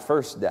die the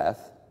first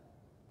death.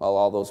 Well,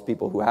 all those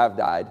people who have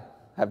died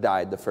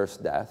the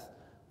first death.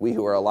 We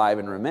who are alive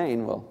and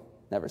remain will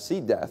never see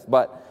death.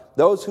 But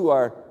those who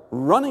are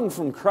running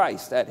from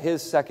Christ at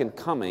his second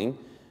coming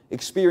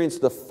experience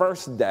the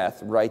first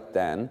death right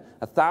then.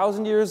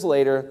 1,000 years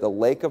later, the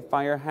lake of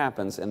fire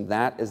happens, and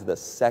that is the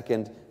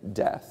second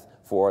death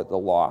for the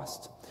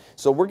lost.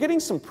 So we're getting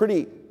some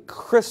pretty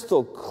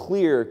crystal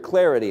clear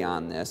clarity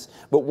on this.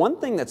 But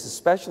one thing that's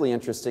especially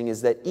interesting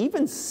is that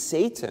even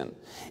Satan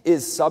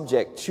is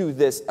subject to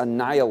this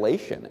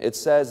annihilation. It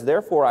says,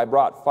 therefore I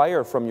brought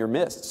fire from your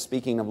midst,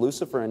 speaking of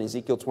Lucifer in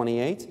Ezekiel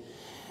 28.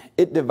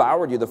 It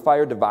devoured you, the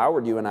fire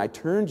devoured you, and I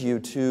turned you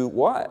to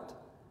what?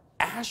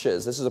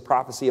 Ashes. This is a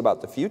prophecy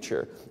about the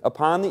future.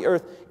 Upon the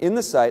earth, in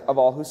the sight of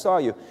all who saw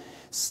you.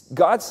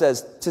 God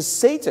says to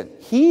Satan,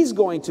 he's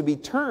going to be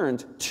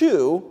turned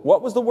to,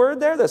 what was the word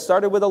there that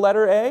started with the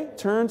letter A?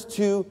 Turned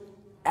to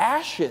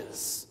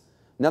ashes.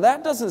 Now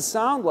that doesn't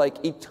sound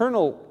like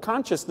eternal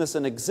consciousness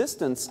and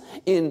existence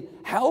in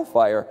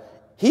hellfire.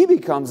 He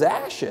becomes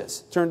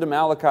ashes. Turn to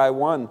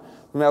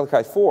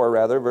Malachi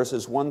 4,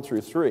 verses 1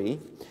 through 3.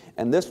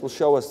 And this will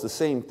show us the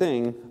same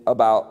thing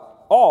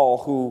about all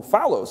who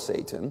follow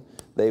Satan.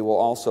 They will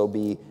also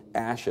be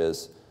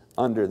ashes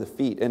under the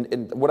feet.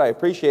 And what I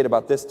appreciate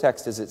about this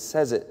text is it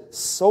says it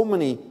so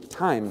many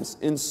times,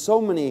 in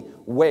so many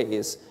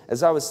ways.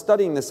 As I was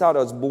studying this out, I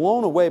was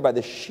blown away by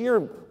the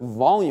sheer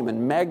volume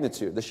and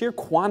magnitude, the sheer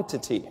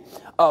quantity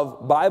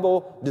of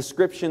Bible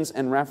descriptions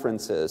and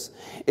references.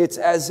 It's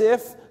as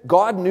if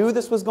God knew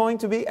this was going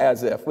to be,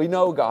 we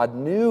know God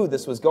knew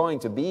this was going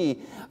to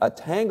be a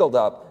tangled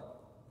up,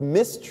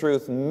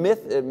 mistruth,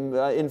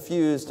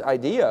 myth-infused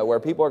idea where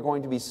people are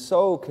going to be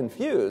so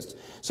confused.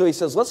 So he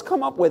says, let's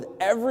come up with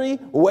every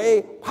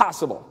way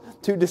possible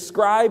to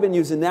describe and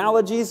use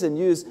analogies and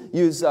use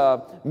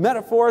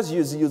metaphors,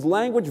 use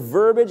language,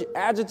 verbiage,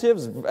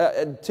 adjectives,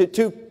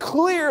 to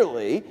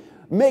clearly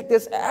make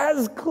this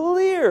as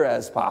clear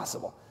as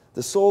possible.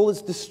 The soul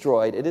is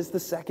destroyed. It is the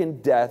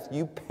second death.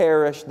 You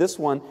perish. This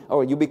one,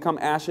 you become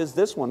ashes.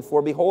 This one,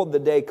 for behold, the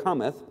day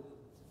cometh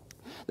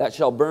that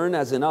shall burn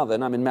as in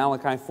oven. I'm in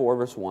Malachi 4,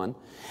 verse 1.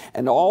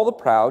 And all the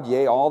proud,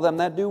 yea, all them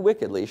that do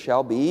wickedly,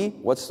 shall be,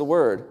 what's the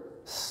word?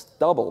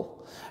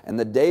 Stubble. And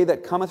the day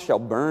that cometh shall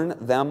burn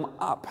them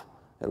up.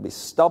 It'll be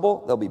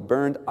stubble, they'll be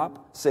burned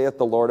up, saith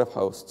the Lord of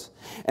hosts.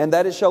 And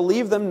that it shall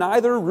leave them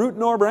neither root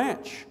nor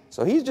branch.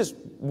 So he's just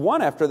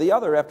one after the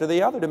other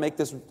to make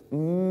this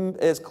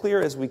as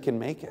clear as we can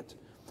make it.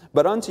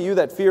 But unto you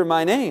that fear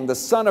my name, the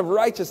Son of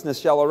Righteousness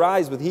shall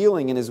arise with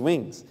healing in his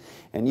wings.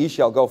 And ye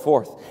shall go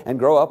forth, and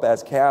grow up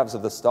as calves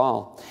of the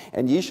stall.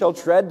 And ye shall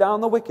tread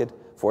down the wicked,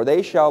 for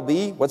they shall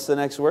be, what's the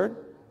next word?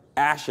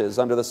 Ashes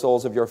under the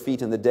soles of your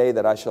feet in the day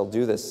that I shall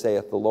do this,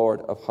 saith the Lord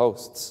of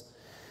hosts.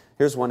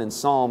 Here's one in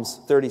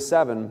Psalms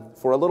 37.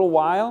 For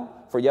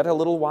yet a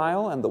little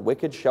while, and the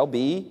wicked shall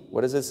be,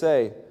 what does it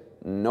say?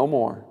 No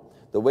more.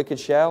 The wicked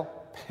shall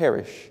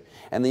perish.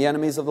 And the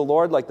enemies of the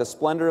Lord, like the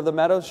splendor of the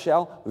meadows,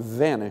 shall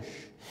vanish.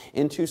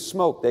 Into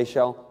smoke they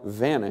shall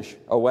vanish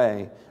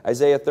away.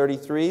 Isaiah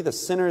 33, the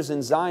sinners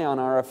in Zion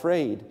are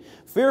afraid.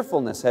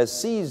 Fearfulness has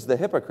seized the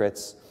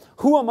hypocrites.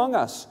 Who among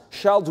us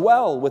shall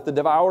dwell with the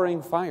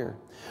devouring fire?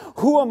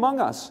 Who among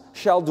us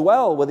shall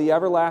dwell with the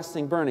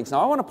everlasting burnings? Now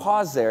I want to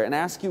pause there and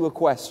ask you a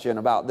question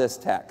about this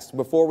text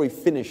before we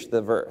finish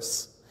the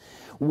verse.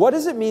 What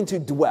does it mean to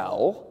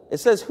dwell? It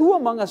says, who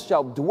among us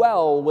shall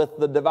dwell with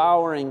the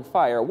devouring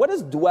fire? What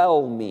does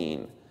dwell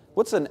mean?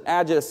 What's an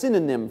adjective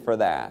synonym for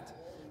that?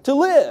 To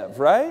live,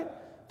 right?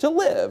 To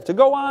live, to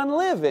go on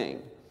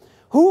living.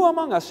 Who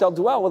among us shall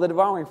dwell with a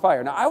devouring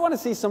fire? Now, I want to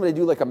see somebody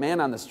do like a man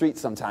on the street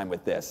sometime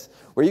with this,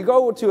 where you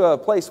go to a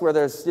place where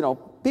there's,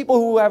 people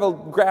who have a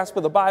grasp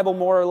of the Bible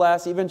more or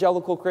less,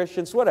 evangelical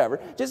Christians, whatever.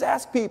 Just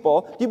ask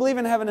people, do you believe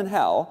in heaven and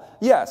hell?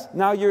 Yes.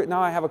 Now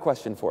I have a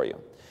question for you.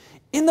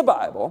 In the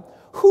Bible,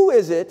 who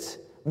is it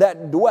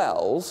that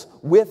dwells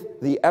with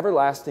the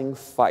everlasting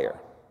fire?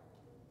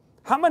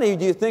 How many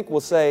do you think will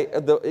say,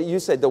 you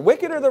say the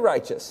wicked or the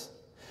righteous?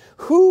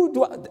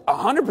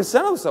 100%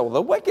 of them say, well,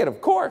 the wicked, of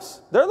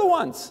course. They're the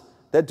ones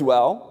that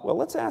dwell. Well,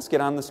 let's ask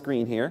it on the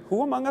screen here.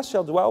 Who among us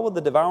shall dwell with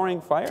the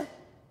devouring fire?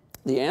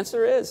 The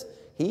answer is,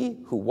 he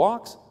who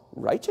walks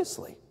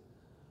righteously.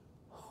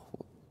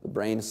 The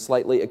brain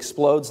slightly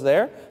explodes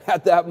there.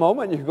 At that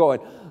moment, you're going,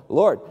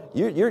 Lord,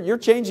 you're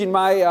changing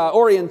my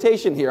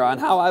orientation here on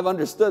how I've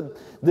understood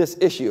this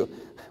issue.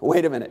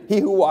 Wait a minute. He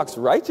who walks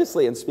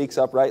righteously and speaks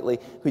uprightly,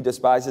 who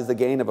despises the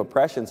gain of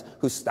oppressions,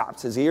 who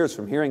stops his ears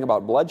from hearing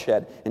about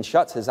bloodshed and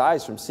shuts his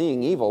eyes from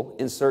seeing evil.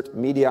 Insert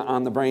media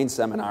on the brain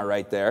seminar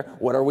right there.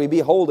 What are we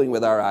beholding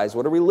with our eyes?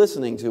 What are we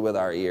listening to with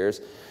our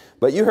ears?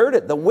 But you heard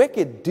it. The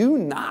wicked do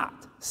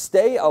not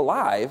stay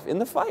alive in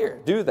the fire,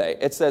 do they?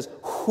 It says,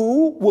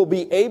 who will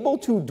be able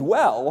to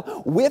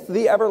dwell with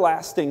the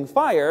everlasting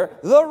fire?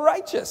 The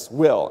righteous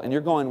will. And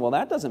you're going, well,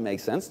 that doesn't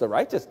make sense. The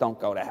righteous don't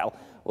go to hell.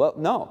 Well,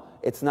 no,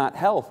 it's not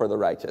hell for the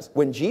righteous.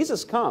 When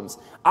Jesus comes,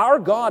 our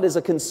God is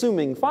a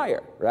consuming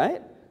fire,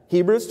 right?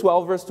 Hebrews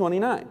 12, verse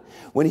 29.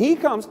 When he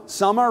comes,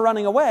 some are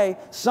running away,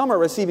 some are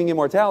receiving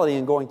immortality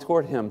and going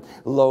toward him.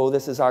 Lo,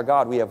 this is our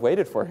God. We have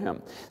waited for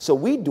him. So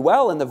we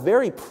dwell in the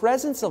very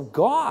presence of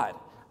God.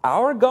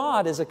 Our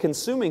God is a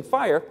consuming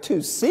fire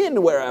to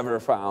sin wherever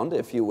found,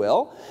 if you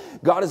will.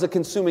 God is a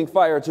consuming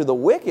fire to the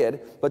wicked,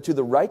 but to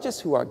the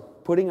righteous who are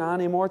putting on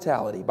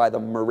immortality by the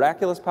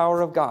miraculous power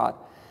of God.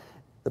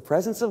 The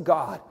presence of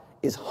God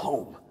is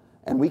home,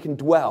 and we can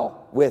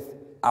dwell with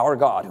our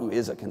God who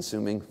is a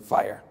consuming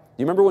fire.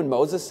 You remember when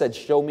Moses said,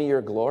 show me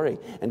your glory?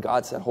 And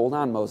God said, hold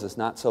on, Moses,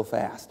 not so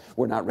fast.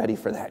 We're not ready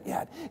for that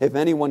yet. If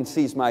anyone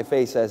sees my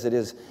face as it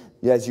is,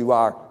 as you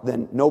are,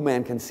 then no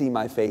man can see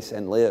my face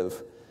and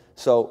live.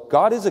 So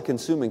God is a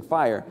consuming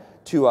fire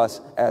to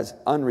us as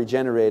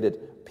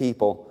unregenerated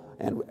people.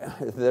 And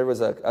there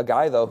was a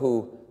guy, though,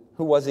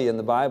 who was he in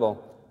the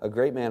Bible? A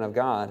great man of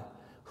God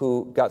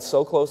who got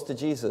so close to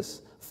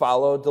Jesus,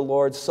 followed the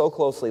Lord so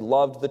closely,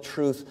 loved the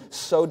truth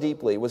so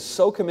deeply, was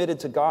so committed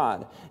to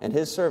God and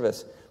his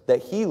service that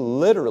he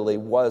literally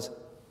was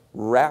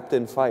wrapped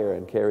in fire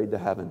and carried to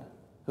heaven.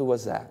 Who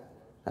was that?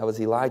 That was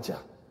Elijah,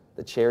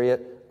 the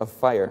chariot of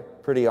fire.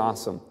 Pretty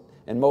awesome.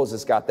 And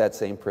Moses got that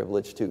same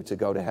privilege too, to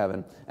go to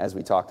heaven, as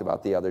we talked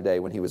about the other day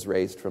when he was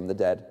raised from the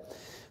dead.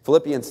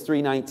 Philippians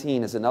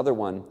 3:19 is another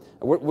one.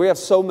 We have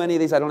so many of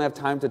these, I don't have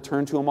time to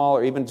turn to them all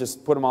or even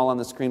just put them all on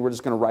the screen. We're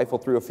just going to rifle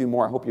through a few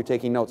more. I hope you're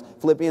taking notes.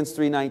 Philippians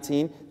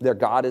 3:19, their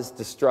God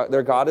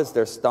is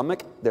their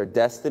stomach. Their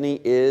destiny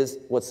is,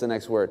 what's the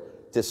next word?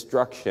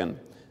 Destruction.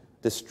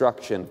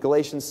 Destruction.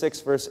 Galatians 6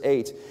 verse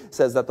 8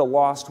 says that the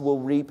lost will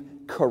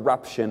reap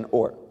corruption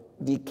or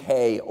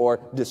decay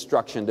or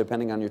destruction,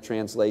 depending on your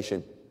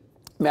translation.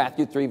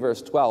 Matthew 3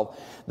 verse 12,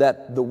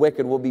 that the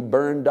wicked will be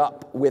burned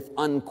up with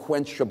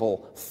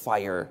unquenchable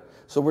fire.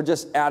 So we're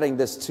just adding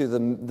this to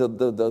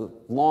the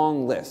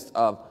long list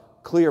of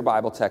clear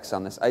Bible texts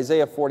on this.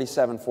 Isaiah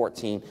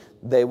 47:14,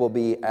 they will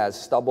be as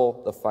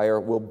stubble, the fire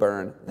will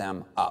burn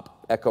them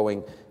up.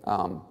 Echoing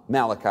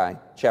Malachi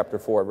chapter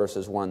 4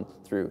 verses 1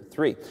 through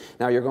 3.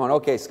 Now you're going,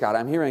 okay, Scott,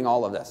 I'm hearing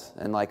all of this.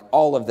 And like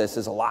all of this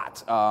is a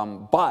lot.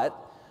 But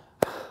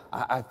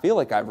I feel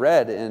like I've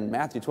read in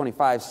Matthew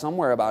 25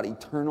 somewhere about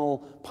eternal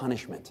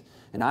punishment.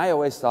 And I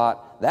always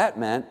thought that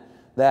meant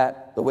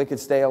that the wicked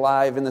stay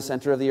alive in the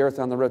center of the earth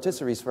on the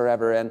rotisseries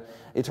forever. And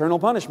eternal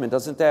punishment,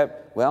 doesn't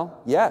that?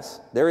 Well, yes,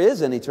 there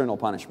is an eternal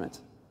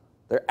punishment.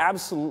 There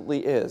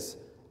absolutely is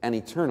an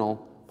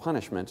eternal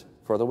punishment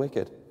for the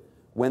wicked.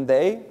 When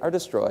they are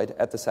destroyed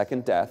at the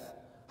second death,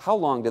 how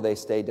long do they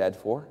stay dead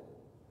for?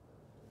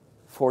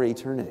 For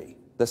eternity.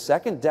 The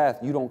second death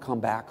you don't come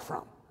back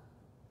from.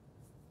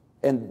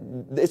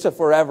 And it's a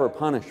forever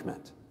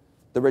punishment.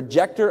 The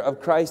rejecter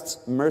of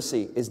Christ's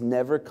mercy is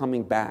never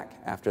coming back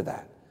after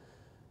that.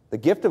 The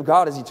gift of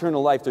God is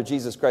eternal life through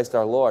Jesus Christ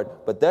our Lord.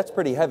 But that's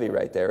pretty heavy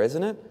right there,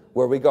 isn't it?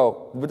 Where we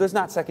go, but there's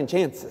not second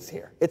chances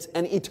here. It's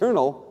an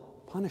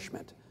eternal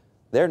punishment.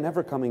 They're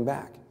never coming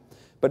back.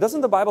 But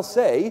doesn't the Bible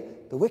say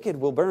the wicked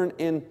will burn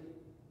in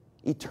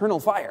eternal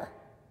fire?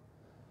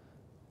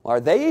 Are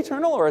they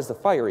eternal or is the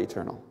fire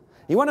eternal?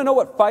 You want to know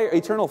what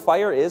eternal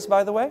fire is,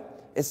 by the way?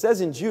 It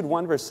says in Jude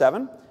 1 verse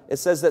 7, it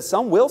says that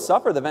some will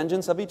suffer the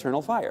vengeance of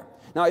eternal fire.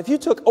 Now, if you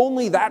took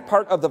only that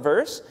part of the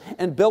verse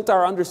and built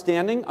our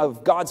understanding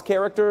of God's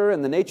character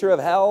and the nature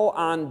of hell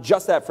on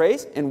just that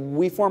phrase, and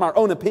we form our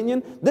own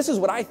opinion, this is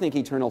what I think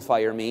eternal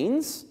fire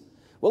means.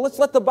 Well, let's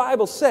let the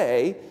Bible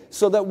say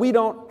so that we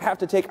don't have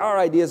to take our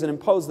ideas and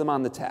impose them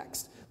on the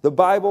text. The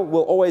Bible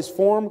will always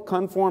form,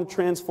 conform,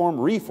 transform,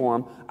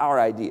 reform our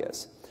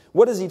ideas.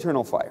 What is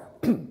eternal fire?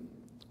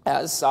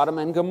 As Sodom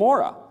and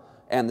Gomorrah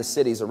and the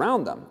cities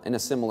around them, in a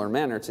similar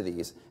manner to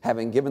these,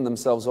 having given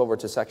themselves over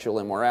to sexual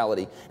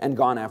immorality and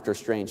gone after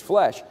strange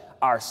flesh,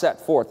 are set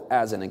forth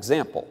as an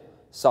example,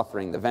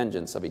 suffering the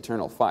vengeance of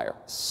eternal fire.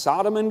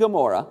 Sodom and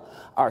Gomorrah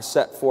are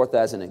set forth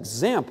as an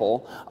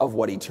example of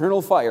what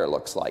eternal fire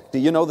looks like. Do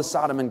you know the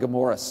Sodom and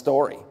Gomorrah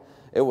story?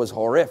 It was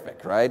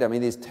horrific, right? I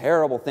mean, these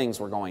terrible things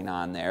were going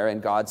on there,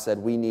 and God said,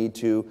 we need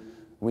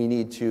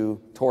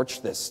to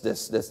torch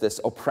this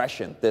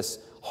oppression, this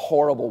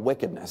horrible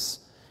wickedness.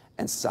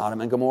 And Sodom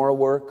and Gomorrah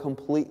were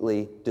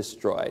completely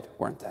destroyed,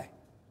 weren't they?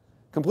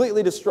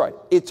 Completely destroyed.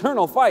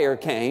 Eternal fire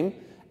came,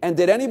 and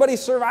did anybody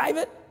survive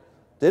it?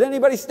 Did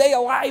anybody stay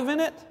alive in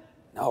it?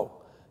 No.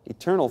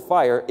 Eternal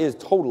fire is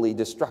totally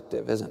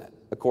destructive, isn't it?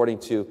 According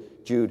to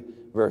Jude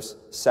verse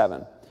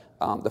 7.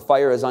 The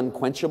fire is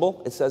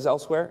unquenchable, it says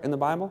elsewhere in the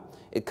Bible.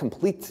 It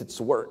completes its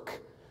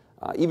work.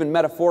 Even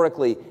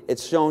metaphorically,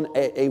 it's shown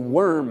a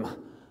worm.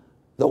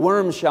 The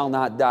worm shall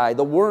not die.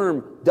 The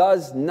worm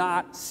does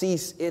not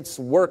cease its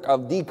work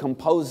of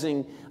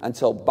decomposing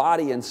until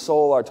body and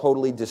soul are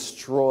totally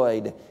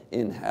destroyed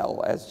in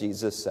hell, as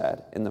Jesus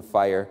said, in the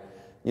fire.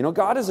 You know,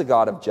 God is a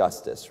God of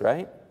justice,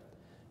 right?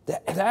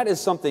 That is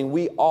something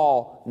we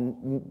all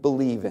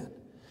believe in.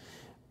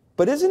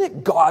 But isn't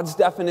it God's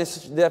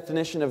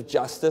definition of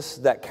justice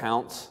that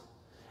counts?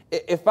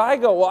 If I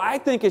go, well, I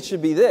think it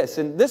should be this,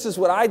 and this is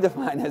what I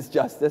define as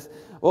justice,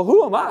 well,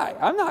 who am I?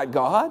 I'm not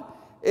God.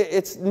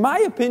 My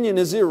opinion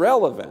is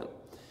irrelevant.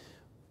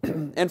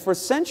 And for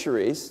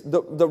centuries,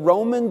 the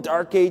Roman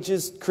Dark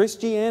Ages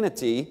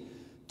Christianity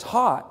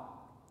taught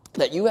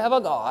that you have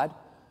a God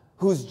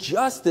whose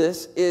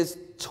justice is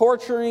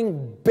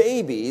torturing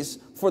babies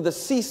for the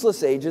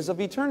ceaseless ages of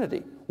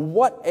eternity.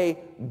 What a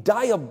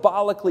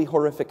diabolically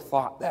horrific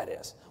thought that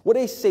is. What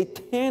a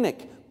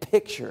satanic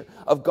picture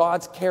of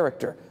God's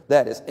character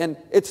that is. And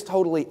it's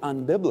totally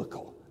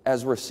unbiblical,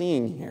 as we're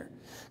seeing here.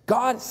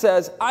 God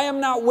says, I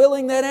am not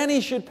willing that any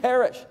should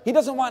perish. He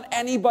doesn't want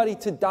anybody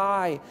to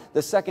die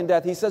the second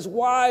death. He says,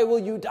 why will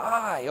you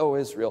die, O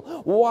Israel?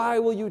 Why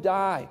will you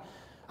die?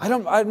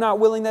 I'm not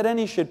willing that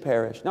any should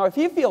perish. Now, if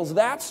he feels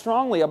that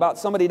strongly about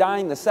somebody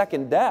dying the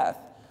second death,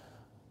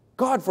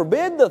 God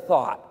forbid the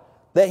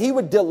thought that he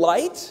would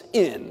delight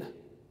in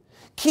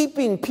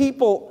keeping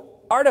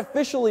people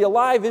artificially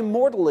alive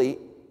immortally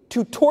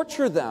to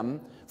torture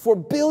them for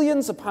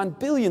billions upon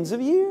billions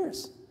of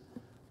years.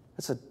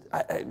 That's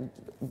a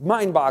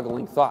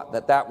mind-boggling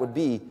thought that would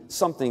be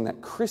something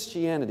that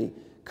Christianity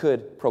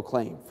could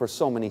proclaim for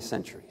so many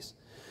centuries.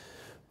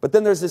 But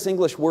then there's this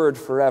English word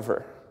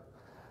forever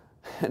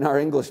in our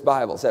English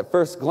Bibles. At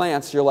first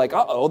glance, you're like,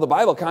 uh-oh, the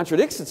Bible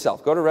contradicts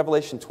itself. Go to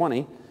Revelation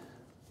 20.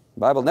 The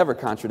Bible never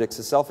contradicts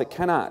itself. It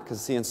cannot, because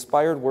it's the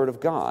inspired Word of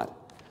God.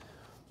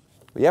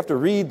 But you have to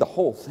read the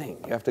whole thing.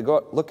 You have to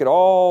go look at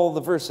all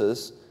the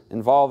verses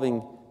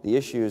involving the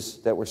issues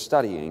that we're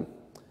studying.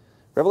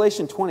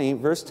 Revelation 20,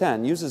 verse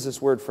 10, uses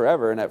this word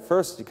forever, and at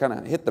first you kind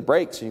of hit the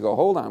brakes and you go,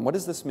 hold on, what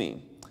does this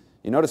mean?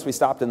 You notice we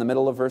stopped in the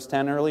middle of verse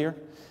 10 earlier?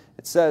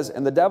 It says,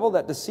 and the devil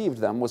that deceived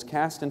them was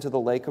cast into the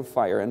lake of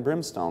fire and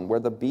brimstone, where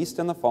the beast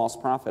and the false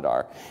prophet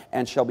are,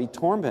 and shall be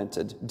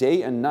tormented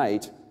day and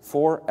night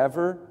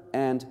forever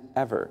and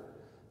ever.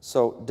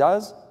 So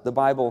does the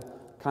Bible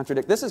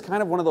contradict? This is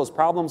kind of one of those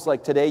problems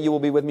like today you will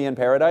be with me in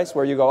paradise,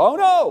 where you go, oh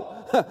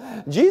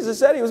no, Jesus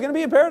said he was going to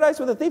be in paradise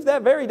with a thief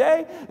that very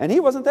day, and he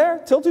wasn't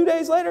there till 2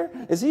 days later.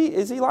 Is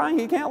he lying?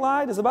 He can't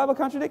lie. Does the Bible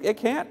contradict? It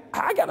can't.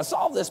 I got to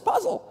solve this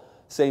puzzle.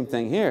 Same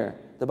thing here.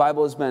 The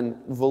Bible has been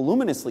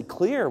voluminously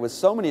clear with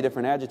so many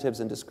different adjectives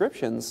and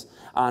descriptions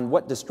on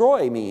what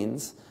destroy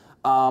means.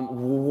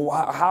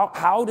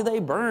 How do they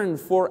burn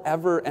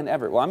forever and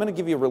ever? Well, I'm going to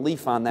give you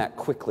relief on that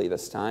quickly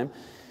this time.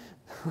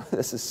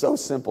 This is so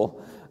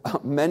simple.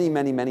 Many,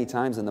 many, many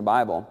times in the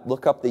Bible,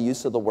 look up the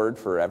use of the word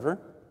forever.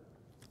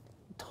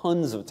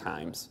 Tons of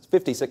times,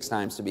 56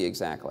 times to be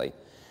exactly.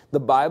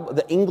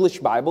 The English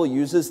Bible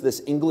uses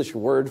this English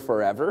word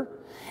forever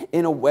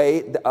in a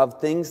way of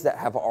things that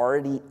have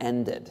already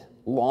ended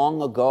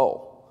long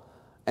ago.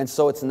 And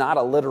so it's not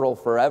a literal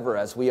forever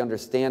as we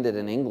understand it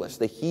in English.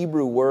 The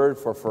Hebrew word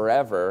for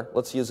forever,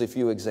 let's use a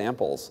few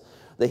examples.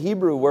 The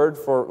Hebrew word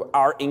for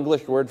our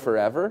English word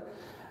forever,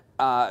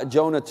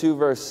 Jonah 2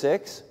 verse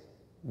 6,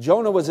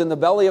 Jonah was in the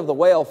belly of the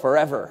whale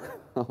forever.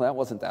 Well, that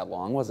wasn't that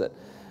long, was it?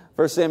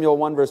 1 Samuel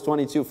 1 verse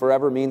 22,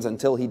 forever means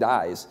until he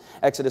dies.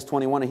 Exodus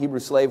 21, a Hebrew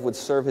slave would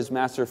serve his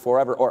master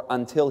forever or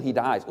until he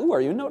dies. Ooh,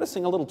 are you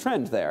noticing a little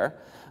trend there?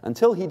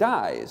 Until he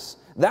dies.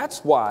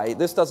 That's why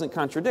this doesn't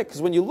contradict,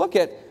 because when you look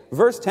at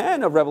verse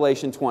 10 of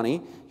Revelation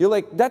 20, you're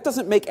like, that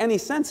doesn't make any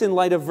sense in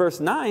light of verse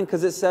 9,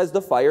 because it says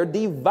the fire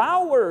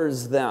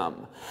devours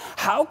them.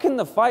 How can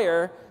the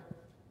fire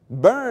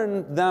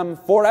burn them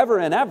forever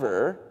and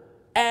ever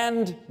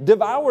and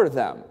devour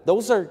them?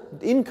 Those are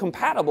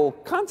incompatible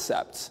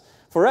concepts.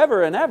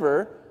 Forever and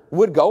ever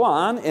would go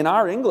on in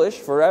our English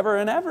forever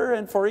and ever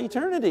and for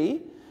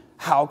eternity.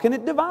 How can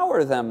it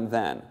devour them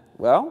then?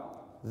 Well,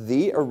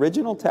 the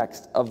original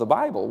text of the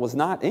Bible was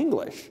not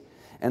English.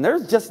 And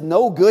there's just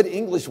no good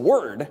English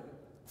word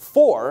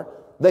for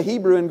the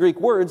Hebrew and Greek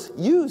words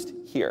used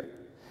here.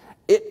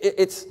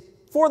 It's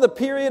for the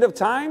period of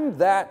time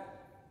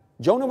that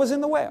Jonah was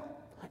in the whale.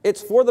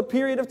 It's for the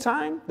period of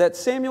time that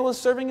Samuel is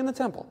serving in the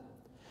temple.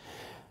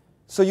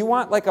 So you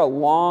want like a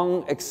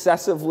long,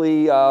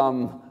 excessively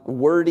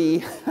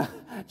wordy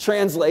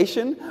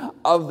translation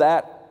of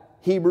that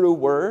Hebrew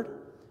word?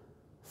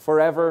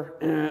 Forever,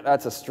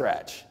 that's a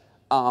stretch.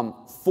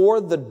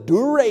 For the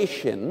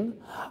duration,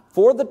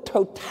 for the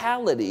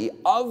totality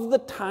of the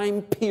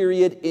time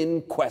period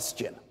in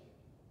question.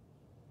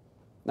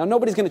 Now,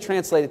 nobody's going to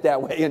translate it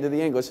that way into the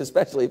English,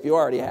 especially if you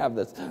already have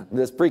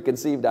this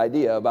preconceived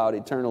idea about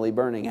eternally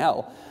burning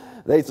hell.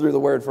 They threw the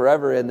word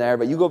forever in there,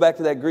 but you go back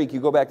to that Greek, you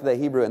go back to that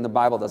Hebrew, and the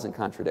Bible doesn't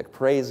contradict.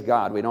 Praise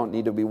God. We don't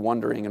need to be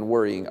wondering and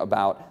worrying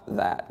about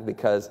that,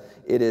 because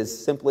it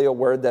is simply a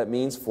word that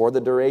means for the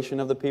duration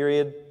of the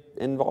period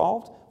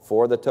involved,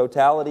 for the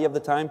totality of the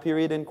time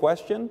period in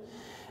question,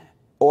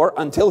 or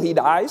until he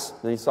dies.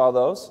 And you saw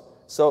those.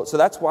 So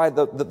that's why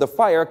the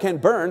fire can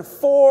burn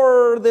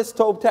for this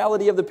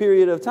totality of the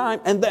period of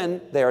time, and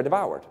then they are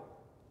devoured.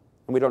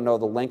 And we don't know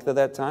the length of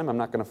that time. I'm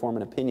not going to form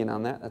an opinion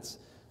on that. That's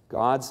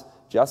God's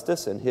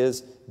justice and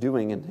his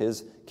doing and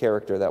his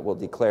character that will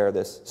declare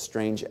this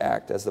strange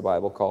act, as the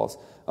Bible calls,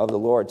 of the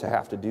Lord to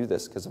have to do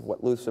this because of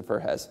what Lucifer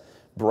has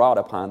brought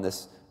upon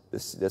this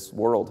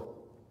world.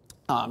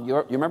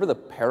 You remember the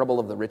parable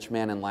of the rich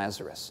man and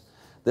Lazarus?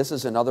 This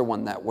is another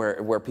one that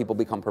where people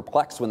become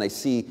perplexed when they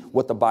see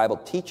what the Bible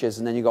teaches,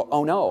 and then you go,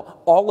 oh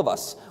no, all of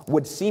us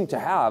would seem to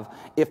have,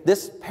 if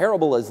this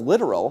parable is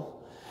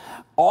literal,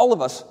 all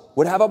of us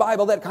would have a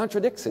Bible that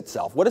contradicts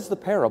itself. What is the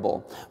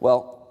parable?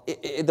 Well,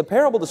 the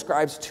parable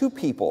describes two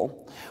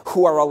people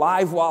who are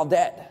alive while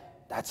dead.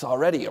 That's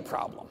already a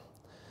problem.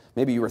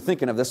 Maybe you were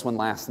thinking of this one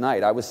last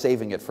night. I was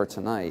saving it for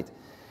tonight.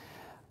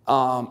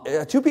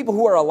 Two people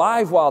who are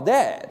alive while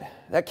dead.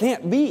 That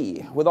can't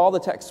be with all the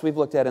texts we've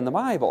looked at in the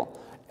Bible.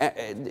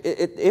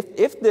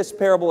 If this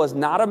parable is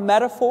not a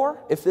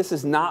metaphor, if this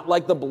is not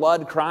like the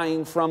blood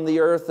crying from the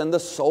earth and the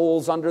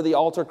souls under the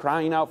altar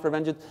crying out for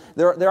vengeance,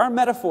 there are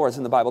metaphors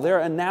in the Bible. There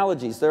are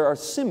analogies. There are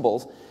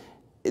symbols.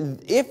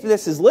 If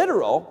this is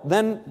literal,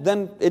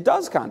 then it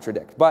does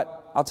contradict.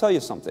 But I'll tell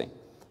you something.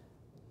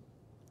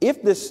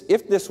 If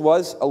this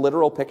was a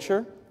literal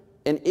picture,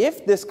 and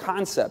if this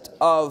concept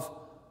of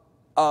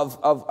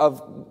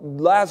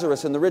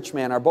Lazarus and the rich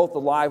man are both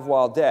alive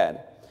while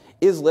dead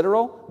is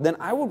literal, then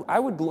I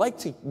would like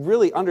to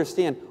really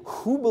understand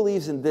who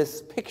believes in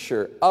this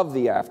picture of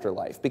the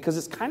afterlife, because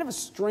it's kind of a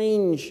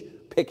strange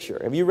picture.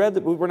 Have you read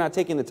that? We're not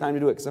taking the time to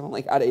do it because I've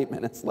only got 8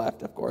 minutes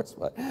left, of course,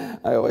 but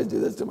I always do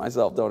this to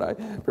myself, don't I?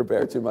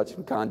 Prepare too much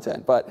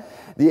content. But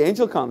the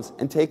angel comes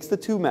and takes the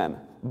two men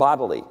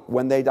bodily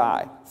when they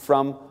die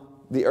from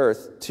the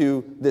earth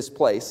to this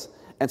place.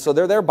 And so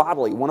they're there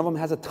bodily. One of them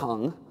has a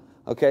tongue.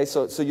 Okay,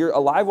 so you're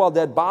alive while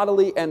dead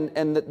bodily, and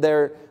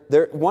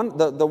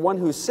the one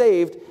who's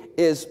saved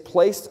is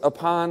placed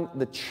upon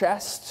the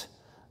chest,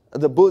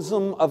 the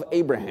bosom of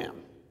Abraham.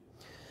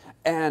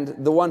 And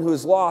the one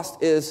who's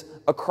lost is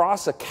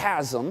across a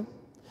chasm,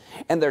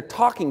 and they're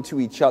talking to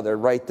each other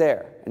right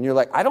there. And you're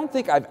like, I don't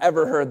think I've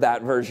ever heard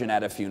that version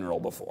at a funeral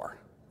before,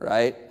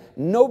 right?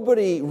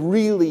 Nobody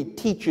really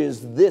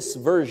teaches this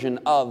version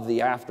of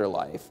the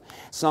afterlife.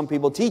 Some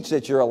people teach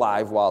that you're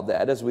alive while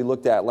dead, as we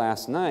looked at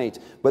last night,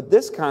 but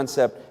this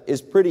concept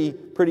is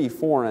pretty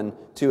foreign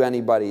to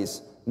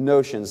anybody's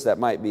notions that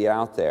might be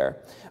out there.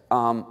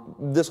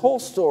 This whole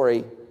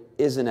story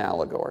is an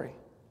allegory.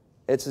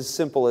 It's as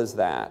simple as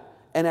that.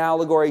 An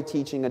allegory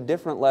teaching a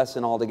different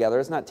lesson altogether.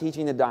 It's not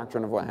teaching the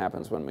doctrine of what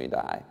happens when we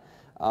die.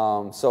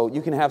 So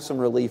you can have some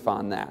relief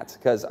on that,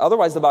 because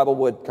otherwise the Bible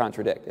would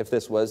contradict if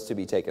this was to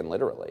be taken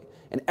literally.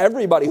 And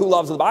everybody who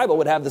loves the Bible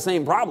would have the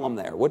same problem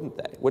there, wouldn't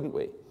they? Wouldn't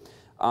we?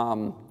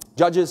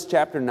 Judges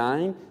chapter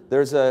 9,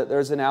 there's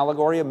an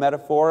allegory, a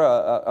metaphor,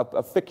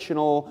 a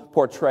fictional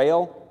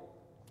portrayal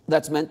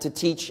that's meant to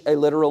teach a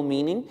literal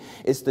meaning.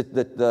 Is that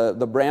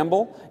the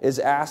bramble is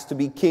asked to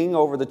be king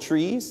over the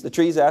trees. The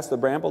trees ask the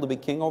bramble to be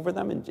king over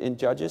them in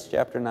Judges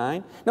chapter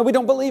 9. Now, we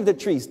don't believe that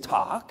trees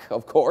talk,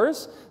 of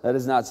course. That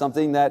is not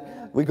something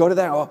that we go to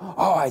that,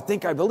 I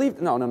think I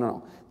believe.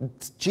 No.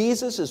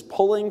 Jesus is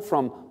pulling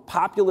from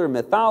popular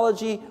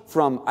mythology,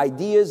 from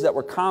ideas that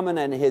were common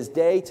in his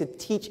day, to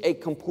teach a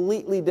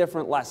completely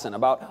different lesson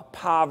about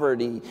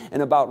poverty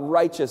and about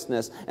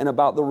righteousness and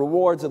about the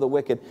rewards of the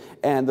wicked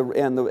and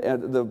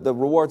the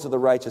rewards of the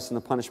righteous and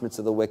the punishments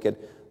of the wicked.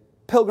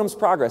 Pilgrim's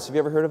Progress, have you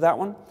ever heard of that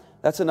one?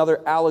 That's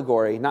another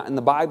allegory, not in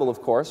the Bible,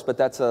 of course, but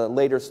that's a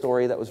later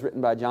story that was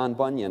written by John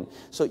Bunyan.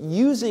 So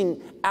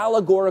using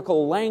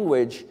allegorical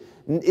language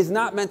is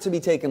not meant to be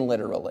taken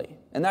literally.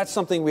 And that's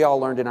something we all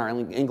learned in our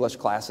English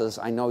classes.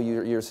 I know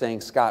you're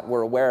saying, Scott,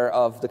 we're aware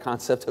of the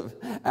concept of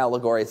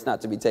allegory. It's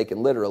not to be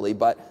taken literally,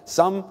 but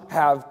some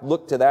have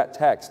looked to that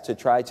text to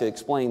try to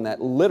explain that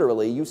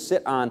literally you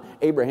sit on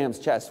Abraham's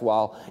chest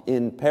while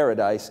in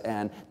paradise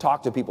and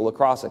talk to people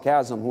across a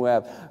chasm who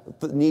have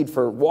need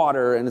for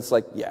water, and it's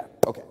like, yeah,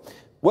 okay.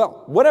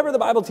 Well, whatever the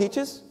Bible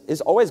teaches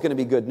is always going to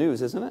be good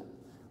news, isn't it?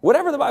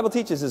 Whatever the Bible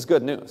teaches is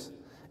good news.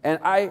 And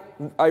I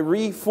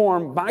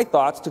reform my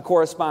thoughts to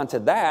correspond to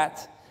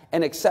that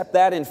and accept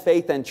that in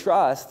faith and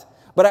trust.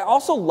 But I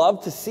also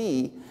love to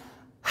see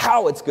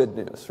how it's good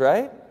news,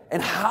 right?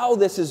 And how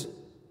this is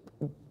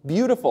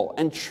beautiful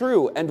and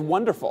true and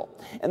wonderful.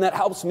 And that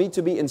helps me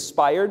to be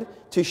inspired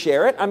to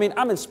share it. I mean,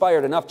 I'm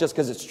inspired enough just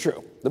because it's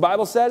true. The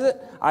Bible says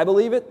it, I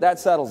believe it, that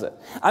settles it.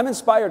 I'm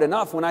inspired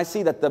enough when I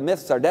see that the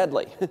myths are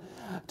deadly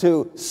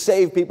to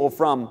save people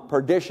from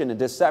perdition and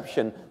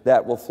deception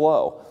that will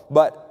flow.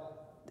 But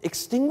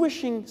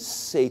extinguishing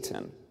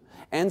Satan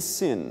and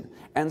sin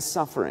and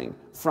suffering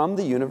from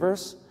the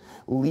universe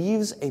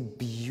leaves a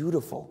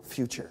beautiful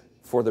future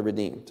for the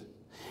redeemed.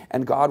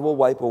 And God will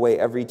wipe away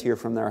every tear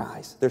from their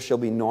eyes. There shall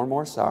be no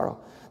more sorrow.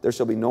 There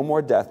shall be no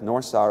more death,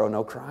 nor sorrow,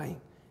 no crying.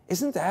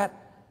 Doesn't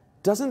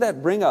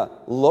that bring a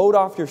load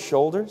off your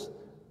shoulders?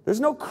 There's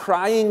no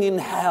crying in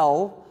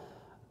hell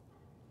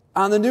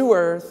on the new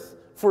earth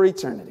for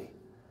eternity.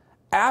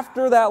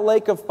 After that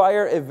lake of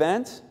fire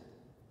event,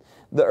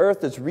 the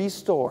earth is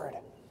restored,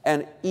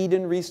 and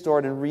Eden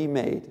restored and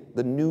remade,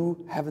 the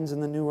new heavens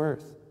and the new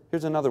earth.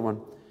 Here's another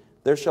one.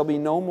 There shall be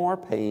no more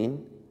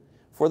pain,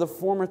 for the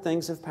former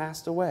things have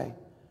passed away.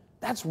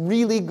 That's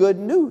really good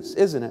news,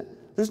 isn't it?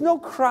 There's no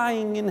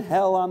crying in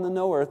hell on the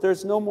new earth.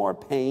 There's no more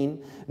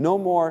pain, no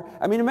more.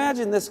 I mean,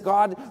 imagine this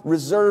God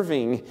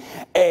reserving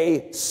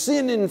a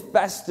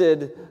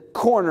sin-infested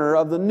corner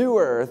of the new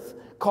earth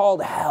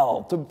called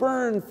hell, to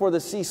burn for the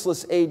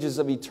ceaseless ages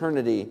of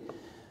eternity.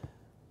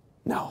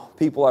 No,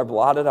 people are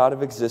blotted out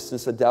of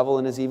existence, the devil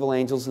and his evil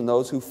angels and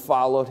those who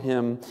followed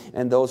him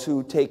and those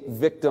who take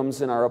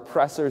victims and are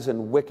oppressors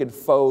and wicked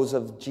foes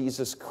of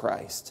Jesus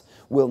Christ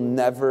will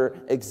never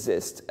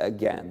exist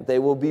again. They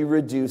will be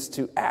reduced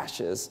to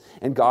ashes,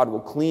 and God will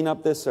clean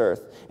up this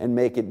earth and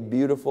make it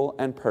beautiful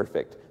and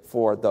perfect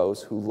for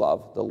those who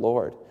love the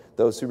Lord,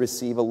 those who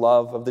receive a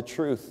love of the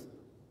truth.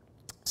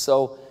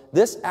 So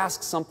this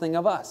asks something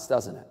of us,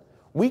 doesn't it?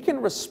 We can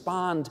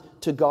respond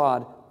to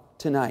God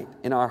tonight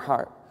in our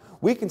heart.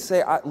 We can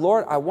say,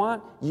 Lord, I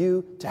want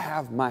you to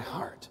have my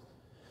heart.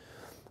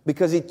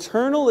 Because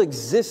eternal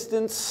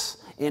existence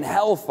in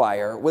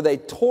hellfire with a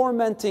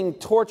tormenting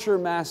torture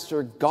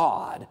master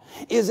God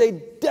is a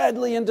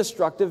deadly and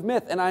destructive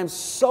myth. And I'm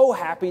so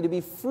happy to be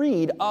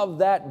freed of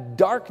that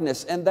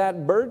darkness and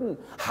that burden.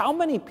 How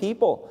many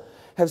people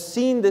have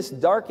seen this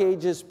Dark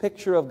Ages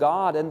picture of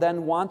God and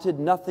then wanted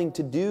nothing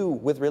to do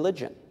with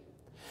religion?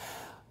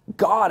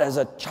 God as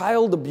a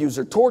child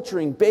abuser,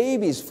 torturing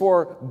babies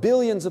for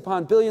billions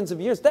upon billions of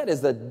years, that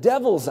is the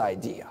devil's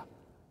idea.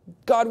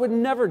 God would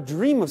never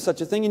dream of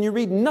such a thing, and you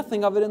read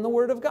nothing of it in the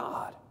Word of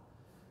God.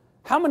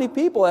 How many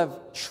people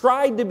have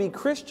tried to be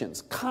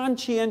Christians,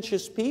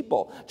 conscientious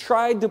people,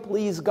 tried to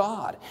please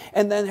God,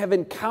 and then have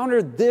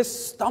encountered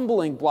this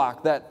stumbling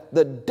block that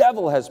the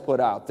devil has put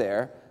out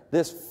there,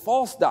 this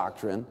false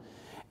doctrine,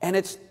 and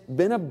it's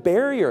been a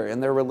barrier in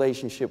their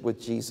relationship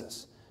with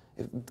Jesus.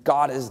 If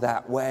God is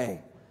that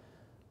way.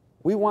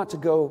 We want to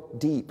go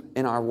deep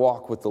in our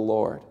walk with the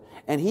Lord.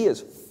 And He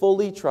is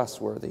fully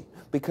trustworthy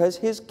because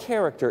His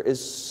character is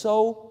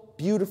so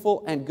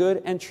beautiful and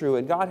good and true.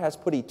 And God has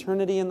put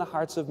eternity in the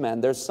hearts of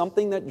men. There's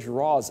something that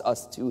draws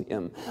us to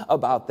Him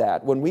about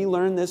that. When we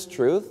learn this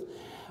truth,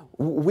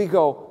 we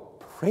go,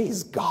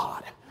 praise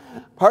God.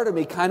 Part of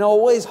me kind of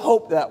always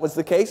hoped that was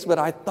the case, but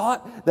I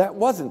thought that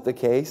wasn't the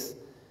case.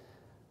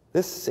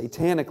 This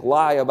satanic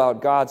lie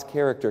about God's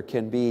character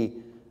can be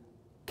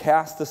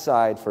cast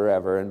aside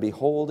forever, and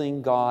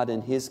beholding God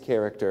and His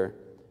character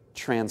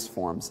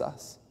transforms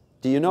us.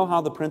 Do you know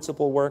how the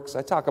principle works?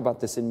 I talk about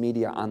this in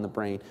Media on the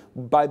Brain.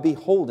 By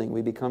beholding,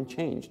 we become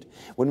changed.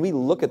 When we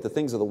look at the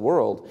things of the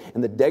world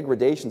and the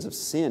degradations of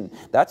sin,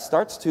 that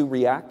starts to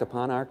react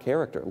upon our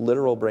character,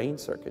 literal brain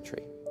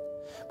circuitry.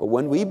 But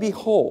when we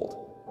behold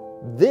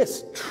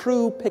this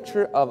true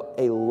picture of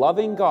a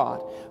loving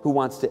God who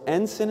wants to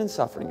end sin and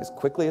suffering as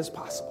quickly as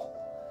possible,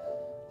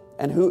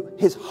 and who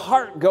His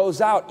heart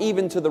goes out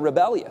even to the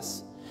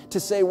rebellious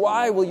to say,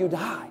 why will you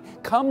die?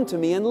 Come to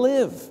me and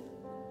live.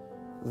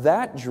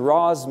 That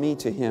draws me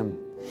to Him.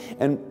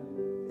 And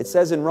it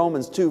says in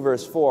Romans 2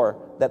 verse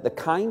 4 that the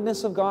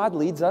kindness of God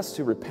leads us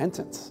to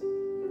repentance.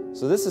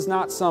 So this is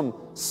not some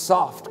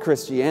soft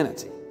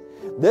Christianity.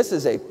 This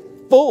is a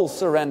full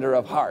surrender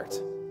of heart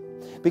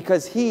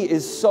because He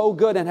is so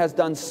good and has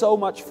done so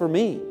much for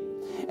me.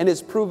 And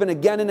is proven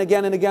again and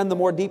again and again, the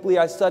more deeply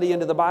I study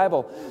into the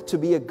Bible, to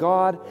be a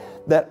God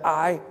that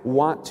I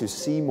want to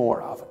see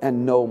more of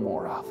and know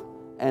more of.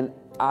 And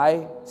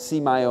I see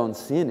my own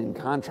sin in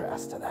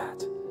contrast to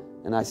that.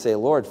 And I say,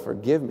 Lord,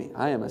 forgive me.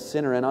 I am a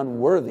sinner and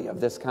unworthy of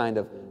this kind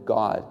of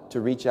God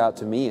to reach out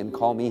to me and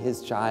call me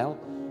His child.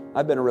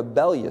 I've been a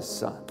rebellious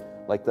son,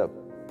 like the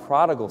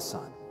prodigal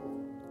son.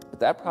 But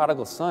that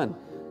prodigal son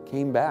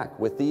came back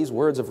with these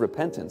words of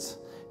repentance.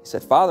 He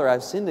said, Father,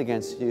 I've sinned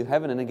against you,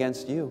 heaven and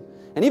against you.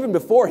 And even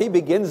before he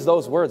begins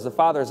those words, the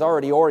Father is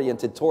already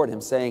oriented toward him,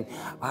 saying,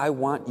 I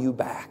want you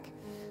back.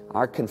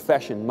 Our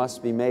confession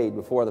must be made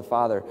before the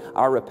Father.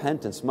 Our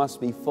repentance must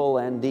be full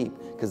and deep,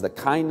 because the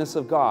kindness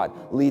of God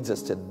leads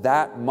us to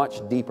that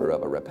much deeper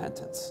of a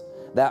repentance,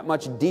 that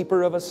much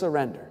deeper of a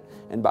surrender.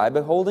 And by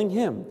beholding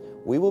Him,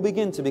 we will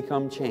begin to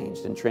become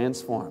changed and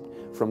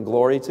transformed from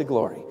glory to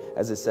glory,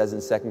 as it says in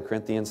 2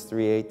 Corinthians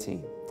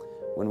 3:18.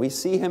 When we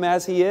see Him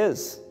as He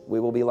is, we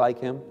will be like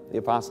Him, the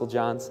Apostle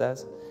John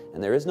says.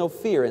 And there is no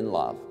fear in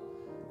love.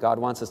 God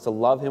wants us to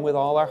love Him with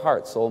all our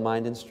heart, soul,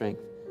 mind, and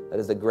strength. That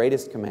is the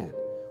greatest command.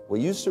 Will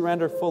you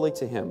surrender fully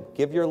to Him?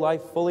 Give your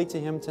life fully to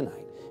Him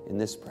tonight in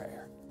this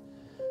prayer.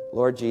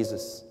 Lord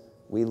Jesus,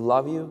 we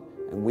love You,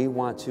 and we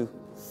want to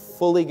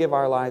fully give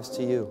our lives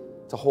to You,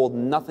 to hold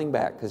nothing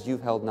back, because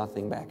You've held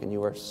nothing back, and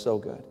You are so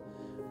good.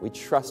 We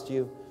trust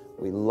You.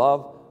 We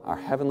love our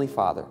Heavenly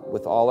Father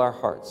with all our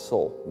heart,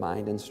 soul,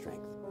 mind, and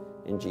strength.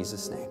 In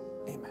Jesus' name,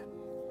 amen.